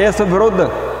ਅਤੇ ਇਸ ਵਿਰੁੱਧ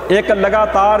ਇੱਕ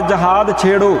ਲਗਾਤਾਰ ਜਹਾਦ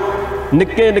ਛੇੜੋ।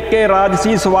 ਨਿੱਕੇ ਨਿੱਕੇ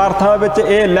ਰਾਜਸੀ ਸਵਾਰਥਾਂ ਵਿੱਚ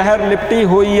ਇਹ ਲਹਿਰ ਲਿਪਟੀ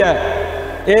ਹੋਈ ਹੈ।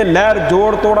 ਇਹ ਲਹਿਰ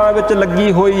ਜੋੜ ਤੋੜਾਂ ਵਿੱਚ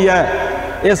ਲੱਗੀ ਹੋਈ ਹੈ।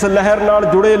 ਇਸ ਲਹਿਰ ਨਾਲ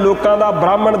ਜੁੜੇ ਲੋਕਾਂ ਦਾ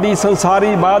ਬ੍ਰਾਹਮਣ ਦੀ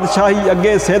ਸੰਸਾਰੀ ਬਾਦਸ਼ਾਹੀ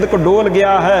ਅੱਗੇ ਸਿਦਕ ਡੋਲ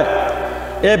ਗਿਆ ਹੈ।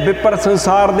 ਇਹ ਵਿਪਰ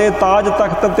ਸੰਸਾਰ ਦੇ ਤਾਜ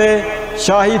ਤਖਤ ਤੇ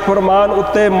ਸ਼ਾਹੀ ਫੁਰਮਾਨ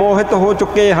ਉੱਤੇ ਮੋਹਿਤ ਹੋ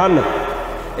ਚੁੱਕੇ ਹਨ।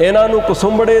 ਇਹਨਾਂ ਨੂੰ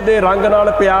ਕਸੁੰਬੜੇ ਦੇ ਰੰਗ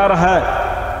ਨਾਲ ਪਿਆਰ ਹੈ।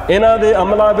 ਇਹਨਾਂ ਦੇ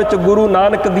ਅਮਲਾਂ ਵਿੱਚ ਗੁਰੂ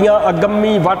ਨਾਨਕ ਦੀਆਂ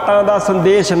ਅਗੰਮੀ ਵਾਟਾਂ ਦਾ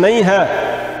ਸੰਦੇਸ਼ ਨਹੀਂ ਹੈ।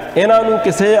 ਇਹਨਾਂ ਨੂੰ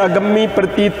ਕਿਸੇ ਅਗੰਮੀ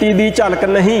ਪ੍ਰਤੀਤੀ ਦੀ ਝਲਕ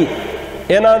ਨਹੀਂ।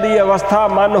 ਇਹਨਾਂ ਦੀ ਅਵਸਥਾ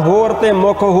ਮਨ ਹੋਰ ਤੇ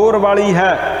ਮੁੱਖ ਹੋਰ ਵਾਲੀ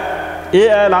ਹੈ। ਇਹ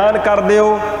ਐਲਾਨ ਕਰ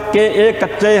ਦਿਓ ਕਿ ਇਹ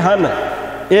ਕੱਚੇ ਹਨ।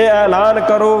 ਇਹ ਐਲਾਨ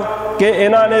ਕਰੋ ਕਿ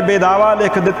ਇਹਨਾਂ ਨੇ ਬੇਦਾਵਾ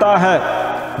ਲਿਖ ਦਿੱਤਾ ਹੈ।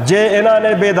 ਜੇ ਇਹਨਾਂ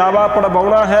ਨੇ ਬੇਦਾਵਾ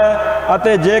ਪੜਵਾਉਣਾ ਹੈ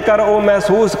ਅਤੇ ਜੇਕਰ ਉਹ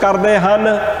ਮਹਿਸੂਸ ਕਰਦੇ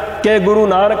ਹਨ ਕਿ ਗੁਰੂ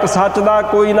ਨਾਨਕ ਸੱਚ ਦਾ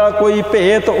ਕੋਈ ਨਾ ਕੋਈ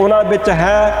ਭੇਤ ਉਹਨਾਂ ਵਿੱਚ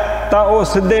ਹੈ, ਤਾਂ ਉਹ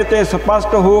ਸਿੱਧੇ ਤੇ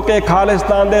ਸਪਸ਼ਟ ਹੋ ਕੇ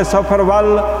ਖਾਲਿਸਤਾਨ ਦੇ ਸਫ਼ਰ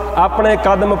ਵੱਲ ਆਪਣੇ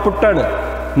ਕਦਮ ਪੁੱਟਣ।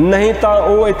 ਨਹੀਂ ਤਾਂ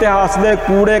ਉਹ ਇਤਿਹਾਸ ਦੇ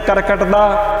ਕੂੜੇ ਕਰਕਟ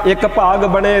ਦਾ ਇੱਕ ਭਾਗ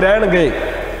ਬਣੇ ਰਹਿਣਗੇ।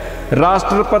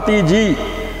 ਰਾਸ਼ਟਰਪਤੀ ਜੀ,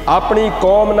 ਆਪਣੀ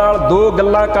ਕੌਮ ਨਾਲ ਦੋ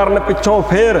ਗੱਲਾਂ ਕਰਨ ਪਿੱਛੋਂ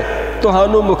ਫਿਰ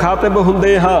ਤੁਹਾਨੂੰ ਮੁਖਾਤਿਬ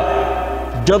ਹੁੰਦੇ ਹਾਂ।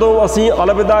 ਜਦੋਂ ਅਸੀਂ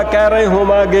ਅਲਵਿਦਾ ਕਹਿ ਰਹੇ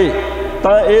ਹੋਵਾਂਗੇ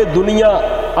ਤਾਂ ਇਹ ਦੁਨੀਆ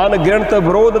ਅਣਗਿਣਤ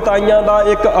ਵਿਰੋਧਤਾਈਆਂ ਦਾ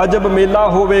ਇੱਕ ਅਜਬ ਮੇਲਾ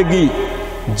ਹੋਵੇਗੀ।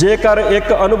 ਜੇਕਰ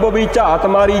ਇੱਕ ਅਨੁਭਵੀ ਝਾਤ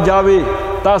ਮਾਰੀ ਜਾਵੇ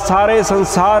ਤਾਂ ਸਾਰੇ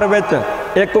ਸੰਸਾਰ ਵਿੱਚ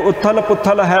ਇੱਕ ਉਥਲ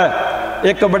ਪੁਥਲ ਹੈ,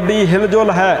 ਇੱਕ ਵੱਡੀ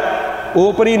ਹਿਲਜੁਲ ਹੈ।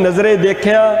 ਓਪਰੀ ਨਜ਼ਰੇ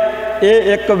ਦੇਖਿਆ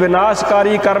ਇਹ ਇੱਕ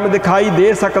ਵਿਨਾਸ਼ਕਾਰੀ ਕਰਮ ਦਿਖਾਈ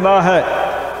ਦੇ ਸਕਦਾ ਹੈ।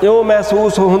 ਇਉਂ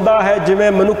ਮਹਿਸੂਸ ਹੁੰਦਾ ਹੈ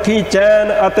ਜਿਵੇਂ ਮਨੁੱਖੀ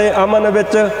ਚੈਨ ਅਤੇ ਅਮਨ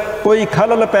ਵਿੱਚ ਕੋਈ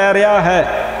ਖਲਲ ਪੈ ਰਿਹਾ ਹੈ।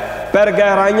 ਪਰ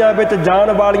ਗਹਿਰਾਈਆਂ ਵਿੱਚ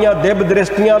ਜਾਣ ਵਾਲੀਆਂ ਦਿਵ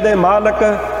ਦ੍ਰਿਸ਼ਟੀਆਂ ਦੇ ਮਾਲਕ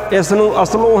ਇਸ ਨੂੰ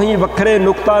ਅਸਲੋਂ ਹੀ ਵੱਖਰੇ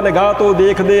ਨੁਕਤਾ ਨਿਗਾਹ ਤੋਂ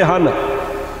ਦੇਖਦੇ ਹਨ।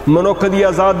 ਮਨੁੱਖ ਦੀ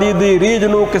ਆਜ਼ਾਦੀ ਦੀ ਰੀਝ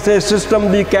ਨੂੰ ਕਿਸੇ ਸਿਸਟਮ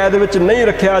ਦੀ ਕੈਦ ਵਿੱਚ ਨਹੀਂ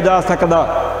ਰੱਖਿਆ ਜਾ ਸਕਦਾ।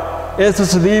 ਇਸ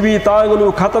ਸਦੀਵੀ ਤਾਂਘ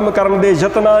ਨੂੰ ਖਤਮ ਕਰਨ ਦੇ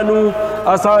ਯਤਨਾਂ ਨੂੰ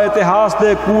ਅਸਾਂ ਇਤਿਹਾਸ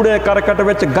ਦੇ ਕੂੜੇ ਕਰਕਟ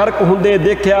ਵਿੱਚ ਗਰਕ ਹੁੰਦੇ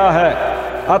ਦੇਖਿਆ ਹੈ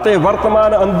ਅਤੇ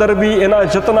ਵਰਤਮਾਨ ਅੰਦਰ ਵੀ ਇਹਨਾਂ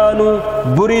ਯਤਨਾਂ ਨੂੰ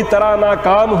ਬੁਰੀ ਤਰ੍ਹਾਂ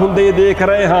ਨਾਕਾਮ ਹੁੰਦੇ ਦੇਖ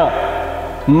ਰਹੇ ਹਾਂ।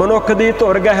 ਮਨੁੱਖ ਦੀ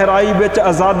ਧੁਰ ਗਹਿਰਾਈ ਵਿੱਚ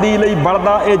ਆਜ਼ਾਦੀ ਲਈ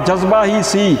ਬਲਦਾ ਇਹ ਜਜ਼ਬਾ ਹੀ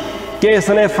ਸੀ ਕਿ ਇਸ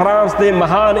ਨੇ ਫਰਾਂਸ ਦੇ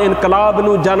ਮਹਾਨ ਇਨਕਲਾਬ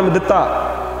ਨੂੰ ਜਨਮ ਦਿੱਤਾ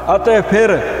ਅਤੇ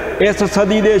ਫਿਰ ਇਸ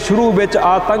ਸਦੀ ਦੇ ਸ਼ੁਰੂ ਵਿੱਚ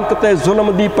ਆਤੰਕ ਤੇ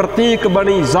ਜ਼ੁਲਮ ਦੀ ਪ੍ਰਤੀਕ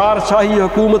ਬਣੀ ਜ਼ਾਰਸ਼ਾਹੀ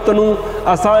ਹਕੂਮਤ ਨੂੰ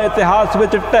ਅਸਾਂ ਇਤਿਹਾਸ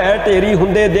ਵਿੱਚ ਢਹਿ ਢੇਰੀ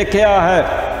ਹੁੰਦੇ ਦੇਖਿਆ ਹੈ।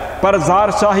 ਪਰ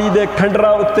ਜ਼ਾਰਸ਼ਾਹੀ ਦੇ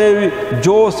ਖੰਡਰਾਂ ਉੱਤੇ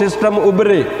ਜੋ ਸਿਸਟਮ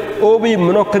ਉੱਭਰੇ ਉਹ ਵੀ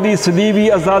ਮਨੁੱਖ ਦੀ ਸਦੀਵੀ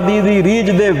ਆਜ਼ਾਦੀ ਦੀ ਰੀਝ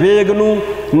ਦੇ ਵੇਗ ਨੂੰ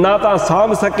ਨਾ ਤਾਂ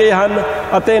ਸਾਂਭ ਸਕੇ ਹਨ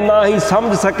ਅਤੇ ਨਾ ਹੀ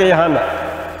ਸਮਝ ਸਕੇ ਹਨ।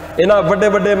 ਇਹਨਾਂ ਵੱਡੇ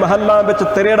ਵੱਡੇ ਮਹੱਲਾਂ ਵਿੱਚ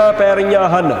ਤਰੇੜਾਂ ਪੈ ਰਹੀਆਂ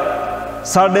ਹਨ।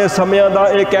 ਸਾਡੇ ਸਮਿਆਂ ਦਾ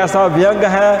ਇੱਕ ਐਸਾ ਵਿਅੰਗ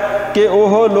ਹੈ ਕਿ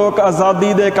ਉਹ ਲੋਕ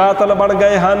ਆਜ਼ਾਦੀ ਦੇ ਕਾਤਲ ਬਣ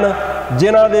ਗਏ ਹਨ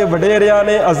ਜਿਨ੍ਹਾਂ ਦੇ ਵਡੇਰਿਆਂ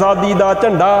ਨੇ ਆਜ਼ਾਦੀ ਦਾ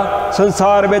ਝੰਡਾ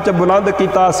ਸੰਸਾਰ ਵਿੱਚ ਬੁਲੰਦ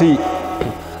ਕੀਤਾ ਸੀ।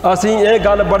 ਅਸੀਂ ਇਹ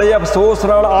ਗੱਲ ਬੜੇ ਅਫਸੋਸ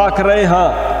ਨਾਲ ਆਖ ਰਹੇ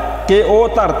ਹਾਂ ਕਿ ਉਹ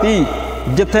ਧਰਤੀ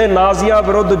ਜਿੱਥੇ ਨਾਜ਼ੀਆਂ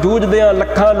ਵਿਰੁੱਧ ਜੂਝਦਿਆਂ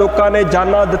ਲੱਖਾਂ ਲੋਕਾਂ ਨੇ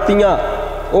ਜਾਨਾਂ ਦਿੱਤੀਆਂ,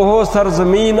 ਉਹ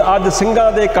ਸਰਜ਼ਮੀਨ ਅੱਜ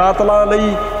ਸਿੰਘਾਂ ਦੇ ਕਾਤਲਾਂ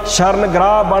ਲਈ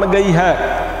ਸ਼ਰਨਗਾਹ ਬਣ ਗਈ ਹੈ।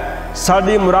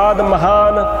 ਸਾਡੀ ਮੁਰਾਦ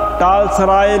ਮਹਾਨ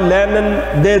ਟਾਲਸਰਾਏ ਲੈਨਿਨ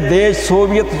ਦੇ ਦੇਸ਼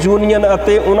ਸੋਵੀਅਤ ਯੂਨੀਅਨ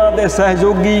ਅਤੇ ਉਹਨਾਂ ਦੇ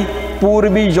ਸਹਿਯੋਗੀ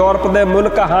ਪੂਰਬੀ ਯੂਰਪ ਦੇ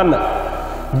ਮੁਲਕ ਹਨ,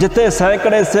 ਜਿੱਥੇ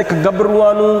ਸੈਂਕੜੇ ਸਿੱਖ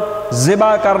ਗੱਭਰੂਆਂ ਨੂੰ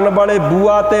ਜ਼ਿਬਾ ਕਰਨ ਵਾਲੇ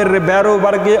ਬੂਆ ਤੇ ਰਿਬੈਰੋ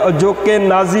ਵਰਗੇ ਅਜੋਕੇ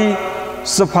ਨਾਜ਼ੀ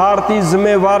ਸਫਾਰਤੀ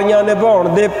ਜ਼ਿੰਮੇਵਾਰੀਆਂ ਨਿਭਾਉਣ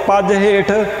ਦੇ ਪੱਜ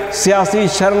ਹੇਠ ਸਿਆਸੀ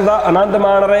ਸ਼ਰਨ ਦਾ ਆਨੰਦ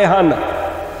ਮਾਣ ਰਹੇ ਹਨ,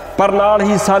 ਪਰ ਨਾਲ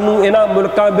ਹੀ ਸਾਨੂੰ ਇਹਨਾਂ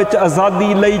ਮੁਲਕਾਂ ਵਿੱਚ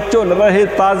ਆਜ਼ਾਦੀ ਲਈ ਝੁੱਲ ਰਹੇ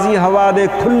ਤਾਜ਼ੀ ਹਵਾ ਦੇ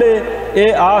ਖੁੱਲ੍ਹੇ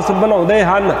ਇਹ ਆਸ ਬਣਾਉਂਦੇ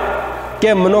ਹਨ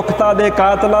ਕਿ ਮਨੁੱਖਤਾ ਦੇ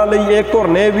ਕਾਤਲਾਂ ਲਈ ਇਹ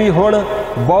ਘੁਰਨੇ ਵੀ ਹੁਣ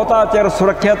ਬਹੁਤਾ ਚਿਰ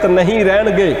ਸੁਰੱਖਿਅਤ ਨਹੀਂ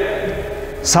ਰਹਿਣਗੇ।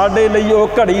 ਸਾਡੇ ਲਈ ਉਹ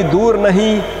ਘੜੀ ਦੂਰ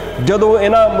ਨਹੀਂ ਜਦੋਂ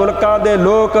ਇਹਨਾਂ ਮੁਲਕਾਂ ਦੇ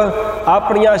ਲੋਕ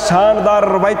ਆਪਣੀਆਂ ਸ਼ਾਨਦਾਰ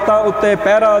ਰਵਾਇਤਾਂ ਉੱਤੇ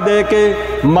ਪਹਿਰਾ ਦੇ ਕੇ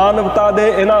ਮਾਨਵਤਾ ਦੇ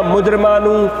ਇਹਨਾਂ ਮੁਜਰਮਾਂ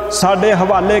ਨੂੰ ਸਾਡੇ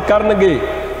ਹਵਾਲੇ ਕਰਨਗੇ,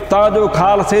 ਤਾਂ ਜੋ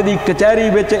ਖਾਲਸੇ ਦੀ ਕਚਹਿਰੀ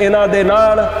ਵਿੱਚ ਇਹਨਾਂ ਦੇ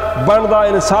ਨਾਲ ਬਣਦਾ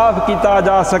ਇਨਸਾਫ ਕੀਤਾ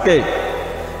ਜਾ ਸਕੇ।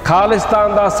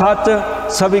 ਖਾਲਿਸਤਾਨ ਦਾ ਸੱਚ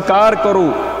ਸਵੀਕਾਰ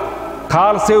ਕਰੋ।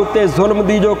 ਖਾਲਸੇ ਉੱਤੇ ਜ਼ੁਲਮ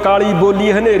ਦੀ ਜੋ ਕਾਲੀ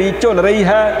ਬੋਲੀ ਹਨੇਰੀ ਝੁੱਲ ਰਹੀ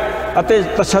ਹੈ ਅਤੇ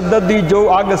ਤਸ਼ੱਦਦ ਦੀ ਜੋ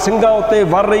ਅੱਗ ਸਿੰਘਾਂ ਉੱਤੇ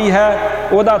ਵਰ ਰਹੀ ਹੈ,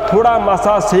 ਉਹਦਾ ਥੋੜ੍ਹਾ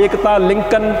ਮਾਸਾ ਸੇਕ ਤਾਂ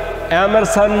ਲਿੰਕਨ,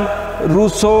 ਐਮਰਸਨ,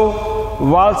 ਰੂਸੋ,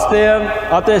 ਵਾਲਸਟੇਨ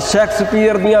ਅਤੇ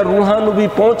ਸ਼ੇਕਸਪੀਅਰ ਦੀਆਂ ਰੂਹਾਂ ਨੂੰ ਵੀ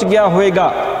ਪਹੁੰਚ ਗਿਆ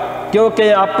ਹੋਵੇਗਾ,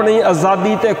 ਕਿਉਂਕਿ ਆਪਣੀ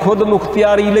ਆਜ਼ਾਦੀ ਤੇ ਖੁਦ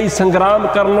ਮੁਖਤਿਆਰੀ ਲਈ ਸੰਗਰਾਮ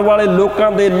ਕਰਨ ਵਾਲੇ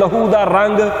ਲੋਕਾਂ ਦੇ ਲਹੂ ਦਾ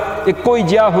ਰੰਗ ਇੱਕੋ ਹੀ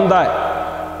ਜਿਹਾ ਹੁੰਦਾ ਹੈ।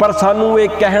 ਪਰ ਸਾਨੂੰ ਇਹ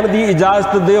ਕਹਿਣ ਦੀ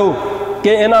ਇਜਾਜ਼ਤ ਦਿਓ ਕਿ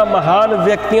ਇਹਨਾਂ ਮਹਾਨ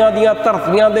ਵਿਅਕਤੀਆਂ ਦੀਆਂ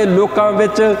ਧਰਤੀਆਂ ਦੇ ਲੋਕਾਂ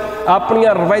ਵਿੱਚ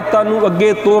ਆਪਣੀਆਂ ਰਵਾਇਤਾਂ ਨੂੰ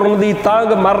ਅੱਗੇ ਤੋਰਨ ਦੀ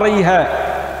ਤਾਂਘ ਮਰ ਰਹੀ ਹੈ।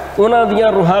 ਉਹਨਾਂ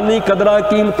ਦੀਆਂ ਰੂਹਾਨੀ ਕਦਰਾਂ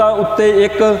ਕੀਮਤਾਂ ਉੱਤੇ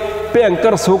ਇੱਕ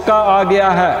ਭਿਅੰਕਰ ਸੋਕਾ ਆ ਗਿਆ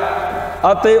ਹੈ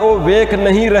ਅਤੇ ਉਹ ਵੇਖ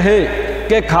ਨਹੀਂ ਰਹੇ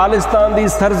ਕਿ ਖਾਲਿਸਤਾਨ ਦੀ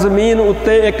ਸਰਜ਼ਮੀਨ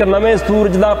ਉੱਤੇ ਇੱਕ ਨਵੇਂ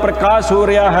ਸੂਰਜ ਦਾ ਪ੍ਰਕਾਸ਼ ਹੋ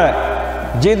ਰਿਹਾ ਹੈ,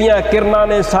 ਜਿਹਦੀਆਂ ਕਿਰਨਾਂ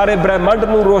ਨੇ ਸਾਰੇ ਬ੍ਰਹਿਮੰਡ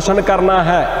ਨੂੰ ਰੋਸ਼ਨ ਕਰਨਾ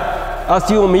ਹੈ।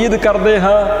 ਅਸੀਂ ਉਮੀਦ ਕਰਦੇ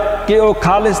ਹਾਂ ਕਿ ਉਹ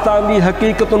ਖਾਲਿਸਤਾਨ ਦੀ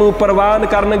ਹਕੀਕਤ ਨੂੰ ਪ੍ਰਵਾਨ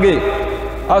ਕਰਨਗੇ।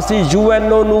 ਅਸੀਂ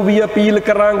UNO ਨੂੰ ਵੀ ਅਪੀਲ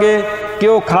ਕਰਾਂਗੇ ਕਿ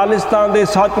ਉਹ ਖਾਲਿਸਤਾਨ ਦੇ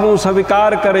ਸੱਚ ਨੂੰ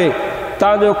ਸਵੀਕਾਰ ਕਰੇ,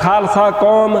 ਤਾਂ ਜੋ ਖਾਲਸਾ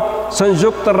ਕੌਮ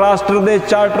ਸੰਯੁਕਤ ਰਾਸ਼ਟਰ ਦੇ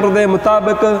ਚਾਰਟਰ ਦੇ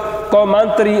ਮੁਤਾਬਕ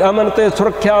ਕੌਮਾਂਤਰੀ ਅਮਨ ਤੇ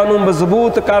ਸੁਰੱਖਿਆ ਨੂੰ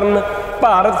ਮਜ਼ਬੂਤ ਕਰਨ,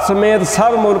 ਭਾਰਤ ਸਮੇਤ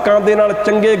ਸਭ ਮੁਲਕਾਂ ਦੇ ਨਾਲ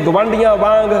ਚੰਗੇ ਗਵਾਂਢੀਆਂ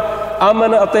ਵਾਂਗ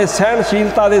ਅਮਨ ਅਤੇ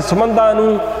ਸਹਿਣਸ਼ੀਲਤਾ ਦੇ ਸੰਬੰਧਾਂ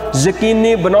ਨੂੰ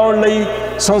ਯਕੀਨੀ ਬਣਾਉਣ ਲਈ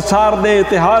ਸੰਸਾਰ ਦੇ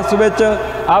ਇਤਿਹਾਸ ਵਿੱਚ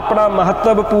ਆਪਣਾ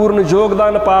ਮਹੱਤਵਪੂਰਨ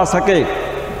ਯੋਗਦਾਨ ਪਾ ਸਕੇ।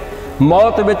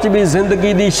 ਮੌਤ ਵਿੱਚ ਵੀ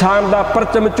ਜ਼ਿੰਦਗੀ ਦੀ ਸ਼ਾਨ ਦਾ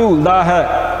ਪਰਚਮ ਝੂਲਦਾ ਹੈ।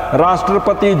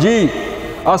 ਰਾਸ਼ਟਰਪਤੀ ਜੀ,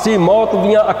 ਅਸੀਂ ਮੌਤ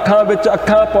ਦੀਆਂ ਅੱਖਾਂ ਵਿੱਚ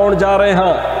ਅੱਖਾਂ ਪਾਉਣ ਜਾ ਰਹੇ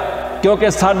ਹਾਂ, ਕਿਉਂਕਿ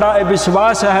ਸਾਡਾ ਇਹ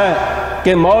ਵਿਸ਼ਵਾਸ ਹੈ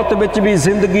ਕਿ ਮੌਤ ਵਿੱਚ ਵੀ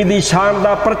ਜ਼ਿੰਦਗੀ ਦੀ ਸ਼ਾਨ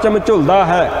ਦਾ ਪਰਚਮ ਝੁਲਦਾ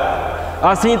ਹੈ।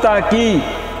 ਅਸੀਂ ਤਾਂ ਕੀ,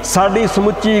 ਸਾਡੀ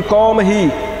ਸਮੁੱਚੀ ਕੌਮ ਹੀ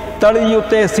ਤਲੀ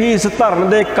ਉੱਤੇ ਸੀਸ ਧਰਨ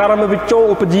ਦੇ ਕਰਮ ਵਿੱਚੋਂ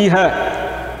ਉਪਜੀ ਹੈ।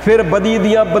 ਫਿਰ ਬਦੀ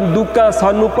ਦੀਆਂ ਬੰਦੂਕਾਂ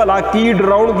ਸਾਨੂੰ ਭਲਾ ਕੀ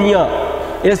ਡਰਾਉਣਗੀਆਂ।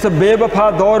 ਇਸ ਬੇਵਫਾ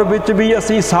ਦੌਰ ਵਿੱਚ ਵੀ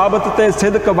ਅਸੀਂ ਸਾਬਤ ਤੇ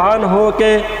ਸਿਦਕਵਾਨ ਹੋ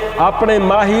ਕੇ ਆਪਣੇ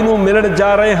ਮਾਹੀ ਨੂੰ ਮਿਲਣ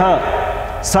ਜਾ ਰਹੇ ਹਾਂ।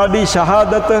 ਸਾਡੀ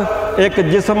ਸ਼ਹਾਦਤ ਇੱਕ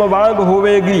ਜਿਸਮ ਵਾਂਗ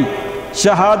ਹੋਵੇਗੀ।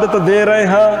 ਸ਼ਹਾਦਤ ਦੇ ਰਹੇ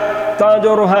ਹਾਂ ਤਾਂ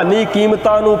ਜੋ ਰੂਹਾਨੀ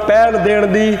ਕੀਮਤਾਂ ਨੂੰ ਪਹਿਲ ਦੇਣ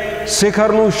ਦੀ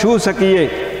ਸਿਖਰ ਨੂੰ ਛੂਹ ਸਕੀਏ।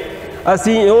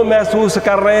 ਅਸੀਂ ਇਉਂ ਮਹਿਸੂਸ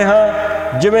ਕਰ ਰਹੇ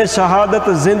ਹਾਂ ਜਿਵੇਂ ਸ਼ਹਾਦਤ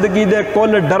ਜ਼ਿੰਦਗੀ ਦੇ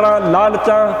ਕੁੱਲ ਡਰਾਂ,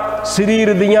 ਲਾਲਚਾਂ,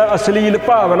 ਸਰੀਰ ਦੀਆਂ ਅਸ਼ਲੀਲ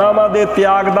ਭਾਵਨਾਵਾਂ ਦੇ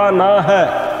ਤਿਆਗ ਦਾ ਨਾਂ ਹੈ।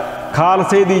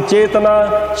 ਖਾਲਸੇ ਦੀ ਚੇਤਨਾ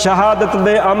ਸ਼ਹਾਦਤ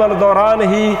ਦੇ ਅਮਲ ਦੌਰਾਨ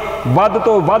ਹੀ ਵੱਧ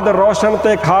ਤੋਂ ਵੱਧ ਰੌਸ਼ਨ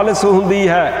ਤੇ ਖਾਲਿਸ ਹੁੰਦੀ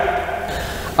ਹੈ।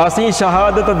 ਅਸੀਂ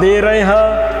ਸ਼ਹਾਦਤ ਦੇ ਰਹੇ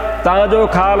ਹਾਂ ਤਾਂ ਜੋ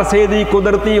ਖਾਲਸੇ ਦੀ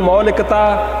ਕੁਦਰਤੀ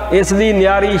ਮੌਲਿਕਤਾ, ਇਸ ਦੀ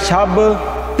ਨਿਆਰੀ ਛੱਬ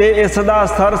ਤੇ ਇਸ ਦਾ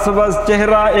ਸਰਸਬਜ਼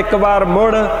ਚਿਹਰਾ ਇੱਕ ਵਾਰ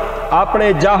ਮੁੜ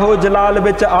ਆਪਣੇ ਜਾਹੋ ਜਲਾਲ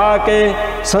ਵਿੱਚ ਆ ਕੇ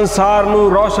ਸੰਸਾਰ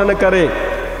ਨੂੰ ਰੌਸ਼ਨ ਕਰੇ।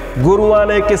 ਗੁਰੂਆਂ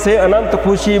ਨੇ ਕਿਸੇ ਅਨੰਤ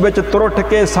ਖੁਸ਼ੀ ਵਿੱਚ ਤੁਰਟ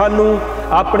ਕੇ ਸਾਨੂੰ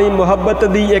ਆਪਣੀ ਮੁਹੱਬਤ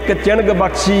ਦੀ ਇੱਕ ਚਿਣਗ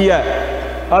ਬਖਸ਼ੀ ਹੈ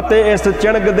ਅਤੇ ਇਸ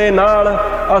ਚਿਣਗ ਦੇ ਨਾਲ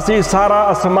ਅਸੀਂ ਸਾਰਾ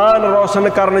ਅਸਮਾਨ ਰੌਸ਼ਨ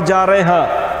ਕਰਨ ਜਾ ਰਹੇ ਹਾਂ।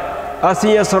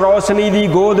 ਅਸੀਂ ਇਸ ਰੌਸ਼ਨੀ ਦੀ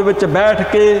ਗੋਦ ਵਿੱਚ ਬੈਠ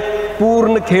ਕੇ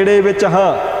ਪੂਰਨ ਖੇੜੇ ਵਿੱਚ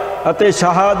ਹਾਂ ਅਤੇ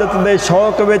ਸ਼ਹਾਦਤ ਦੇ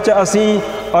ਸ਼ੌਕ ਵਿੱਚ ਅਸੀਂ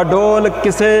ਅਡੋਲ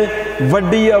ਕਿਸੇ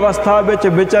ਵੱਡੀ ਅਵਸਥਾ ਵਿੱਚ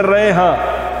ਵਿਚਰ ਰਹੇ ਹਾਂ।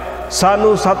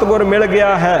 ਸਾਨੂੰ ਸਤਿਗੁਰ ਮਿਲ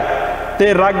ਗਿਆ ਹੈ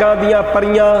ਤੇ ਰਾਗਾਂ ਦੀਆਂ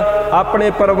ਪਰੀਆਂ ਆਪਣੇ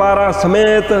ਪਰਿਵਾਰਾਂ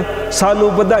ਸਮੇਤ ਸਾਨੂੰ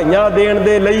ਵਧਾਈਆਂ ਦੇਣ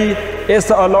ਦੇ ਲਈ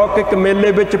ਇਸ ਅਲੌਕਿਕ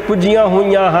ਮੇਲੇ ਵਿੱਚ ਪੁੱਜੀਆਂ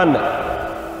ਹੋਈਆਂ ਹਨ।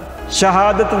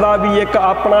 ਸ਼ਹਾਦਤ ਦਾ ਵੀ ਇੱਕ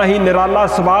ਆਪਣਾ ਹੀ ਨਿਰਾਲਾ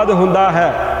ਸਵਾਦ ਹੁੰਦਾ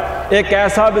ਹੈ। ਇੱਕ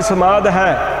ਐਸਾ ਵਿਸਮਾਦ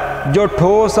ਹੈ ਜੋ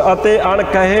ਠੋਸ ਅਤੇ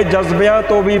ਅਣਕਹੇ ਜਜ਼ਬਿਆਂ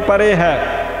ਤੋਂ ਵੀ ਪਰੇ ਹੈ।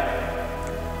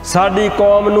 ਸਾਡੀ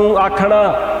ਕੌਮ ਨੂੰ ਆਖਣਾ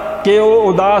ਕਿ ਉਹ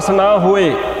ਉਦਾਸ ਨਾ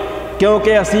ਹੋਏ,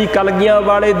 ਕਿਉਂਕਿ ਅਸੀਂ ਕਲਗੀਆਂ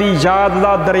ਵਾਲੇ ਦੀ ਯਾਦ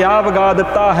ਦਾ ਦਰਿਆ ਵਗਾ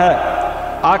ਦਿੱਤਾ ਹੈ।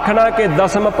 ਆਖਣਾ ਕਿ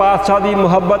ਦਸਮ ਪਾਤਸ਼ਾਹ ਦੀ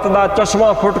ਮੁਹੱਬਤ ਦਾ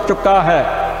ਚਸ਼ਮਾ ਫੁੱਟ ਚੁੱਕਾ ਹੈ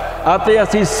ਅਤੇ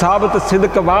ਅਸੀਂ ਸਾਬਤ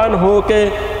ਸਿਦਕਵਾਨ ਹੋ ਕੇ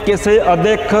ਕਿਸੇ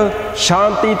ਅਦਿੱਖ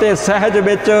ਸ਼ਾਂਤੀ ਤੇ ਸਹਿਜ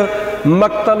ਵਿੱਚ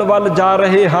ਮਕਤਲ ਵੱਲ ਜਾ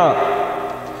ਰਹੇ ਹਾਂ।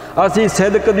 ਅਸੀਂ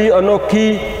ਸਿਦਕ ਦੀ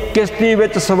ਅਨੋਖੀ ਕਿਸ਼ਤੀ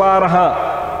ਵਿੱਚ ਸਵਾਰ ਹਾਂ,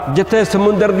 ਜਿੱਥੇ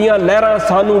ਸਮੁੰਦਰ ਦੀਆਂ ਲਹਿਰਾਂ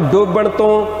ਸਾਨੂੰ ਡੋਬਣ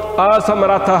ਤੋਂ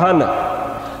ਅਸਮਰੱਥ ਹਨ।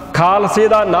 ਖਾਲਸੇ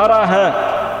ਦਾ ਨਾਰਾ ਹੈ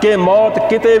ਕਿ ਮੌਤ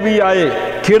ਕਿਤੇ ਵੀ ਆਏ,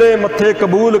 ਖਿੜੇ ਮੱਥੇ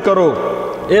ਕਬੂਲ ਕਰੋ।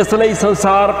 ਇਸ ਲਈ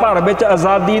ਸੰਸਾਰ ਭਰ ਵਿੱਚ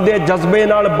ਆਜ਼ਾਦੀ ਦੇ ਜਜ਼ਬੇ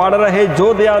ਨਾਲ ਬਣ ਰਹੇ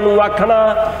ਯੋਧਿਆਂ ਨੂੰ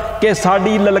ਆਖਣਾ ਕਿ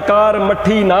ਸਾਡੀ ਲਲਕਾਰ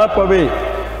ਮੱਠੀ ਨਾ ਪਵੇ।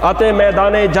 ਅਤੇ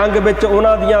ਮੈਦਾਨੇ ਜੰਗ ਵਿੱਚ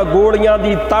ਉਹਨਾਂ ਦੀਆਂ ਗੋਲੀਆਂ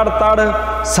ਦੀ ਤੜ ਤੜ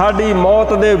ਸਾਡੀ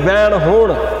ਮੌਤ ਦੇ ਵੈਣ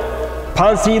ਹੋਣ।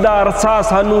 ਫਾਂਸੀ ਦਾ ਰੱਸਾ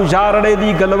ਸਾਨੂੰ ਯਾਰੜੇ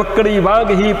ਦੀ ਗਲਵੱਕੜੀ ਵਾਂਗ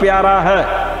ਹੀ ਪਿਆਰਾ ਹੈ,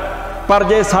 ਪਰ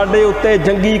ਜੇ ਸਾਡੇ ਉੱਤੇ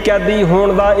ਜੰਗੀ ਕੈਦੀ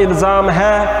ਹੋਣ ਦਾ ਇਲਜ਼ਾਮ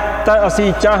ਹੈ ਤਾਂ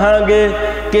ਅਸੀਂ ਚਾਹਾਂਗੇ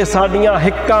ਕਿ ਸਾਡੀਆਂ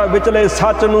ਹਿੱਕਾਂ ਵਿਚਲੇ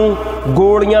ਸੱਚ ਨੂੰ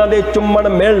ਗੋਲੀਆਂ ਦੇ ਚੁੰਮਣ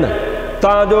ਮਿਲਣ,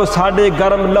 ਤਾਂ ਜੋ ਸਾਡੇ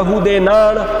ਗਰਮ ਲਹੂ ਦੇ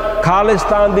ਨਾਲ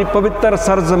ਖਾਲਿਸਤਾਨ ਦੀ ਪਵਿੱਤਰ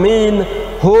ਸਰਜ਼ਮੀਨ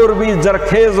ਹੋਰ ਵੀ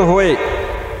ਜ਼ਰਖੇਜ਼ ਹੋਏ।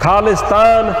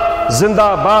 ਖਾਲਿਸਤਾਨ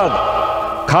ਜ਼ਿੰਦਾਬਾਦ।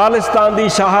 ਖਾਲਿਸਤਾਨ ਦੀ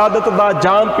ਸ਼ਹਾਦਤ ਦਾ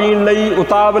ਜਾਮ ਪੀਣ ਲਈ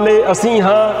ਉਤਾਵਲੇ ਅਸੀਂ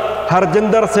ਹਾਂ।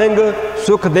 ਹਰਜਿੰਦਰ ਸਿੰਘ,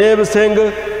 ਸੁਖਦੇਵ ਸਿੰਘ,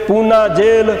 ਪੂਨਾ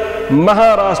ਜੇਲ੍ਹ,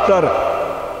 ਮਹਾਰਾਸ਼ਟਰ।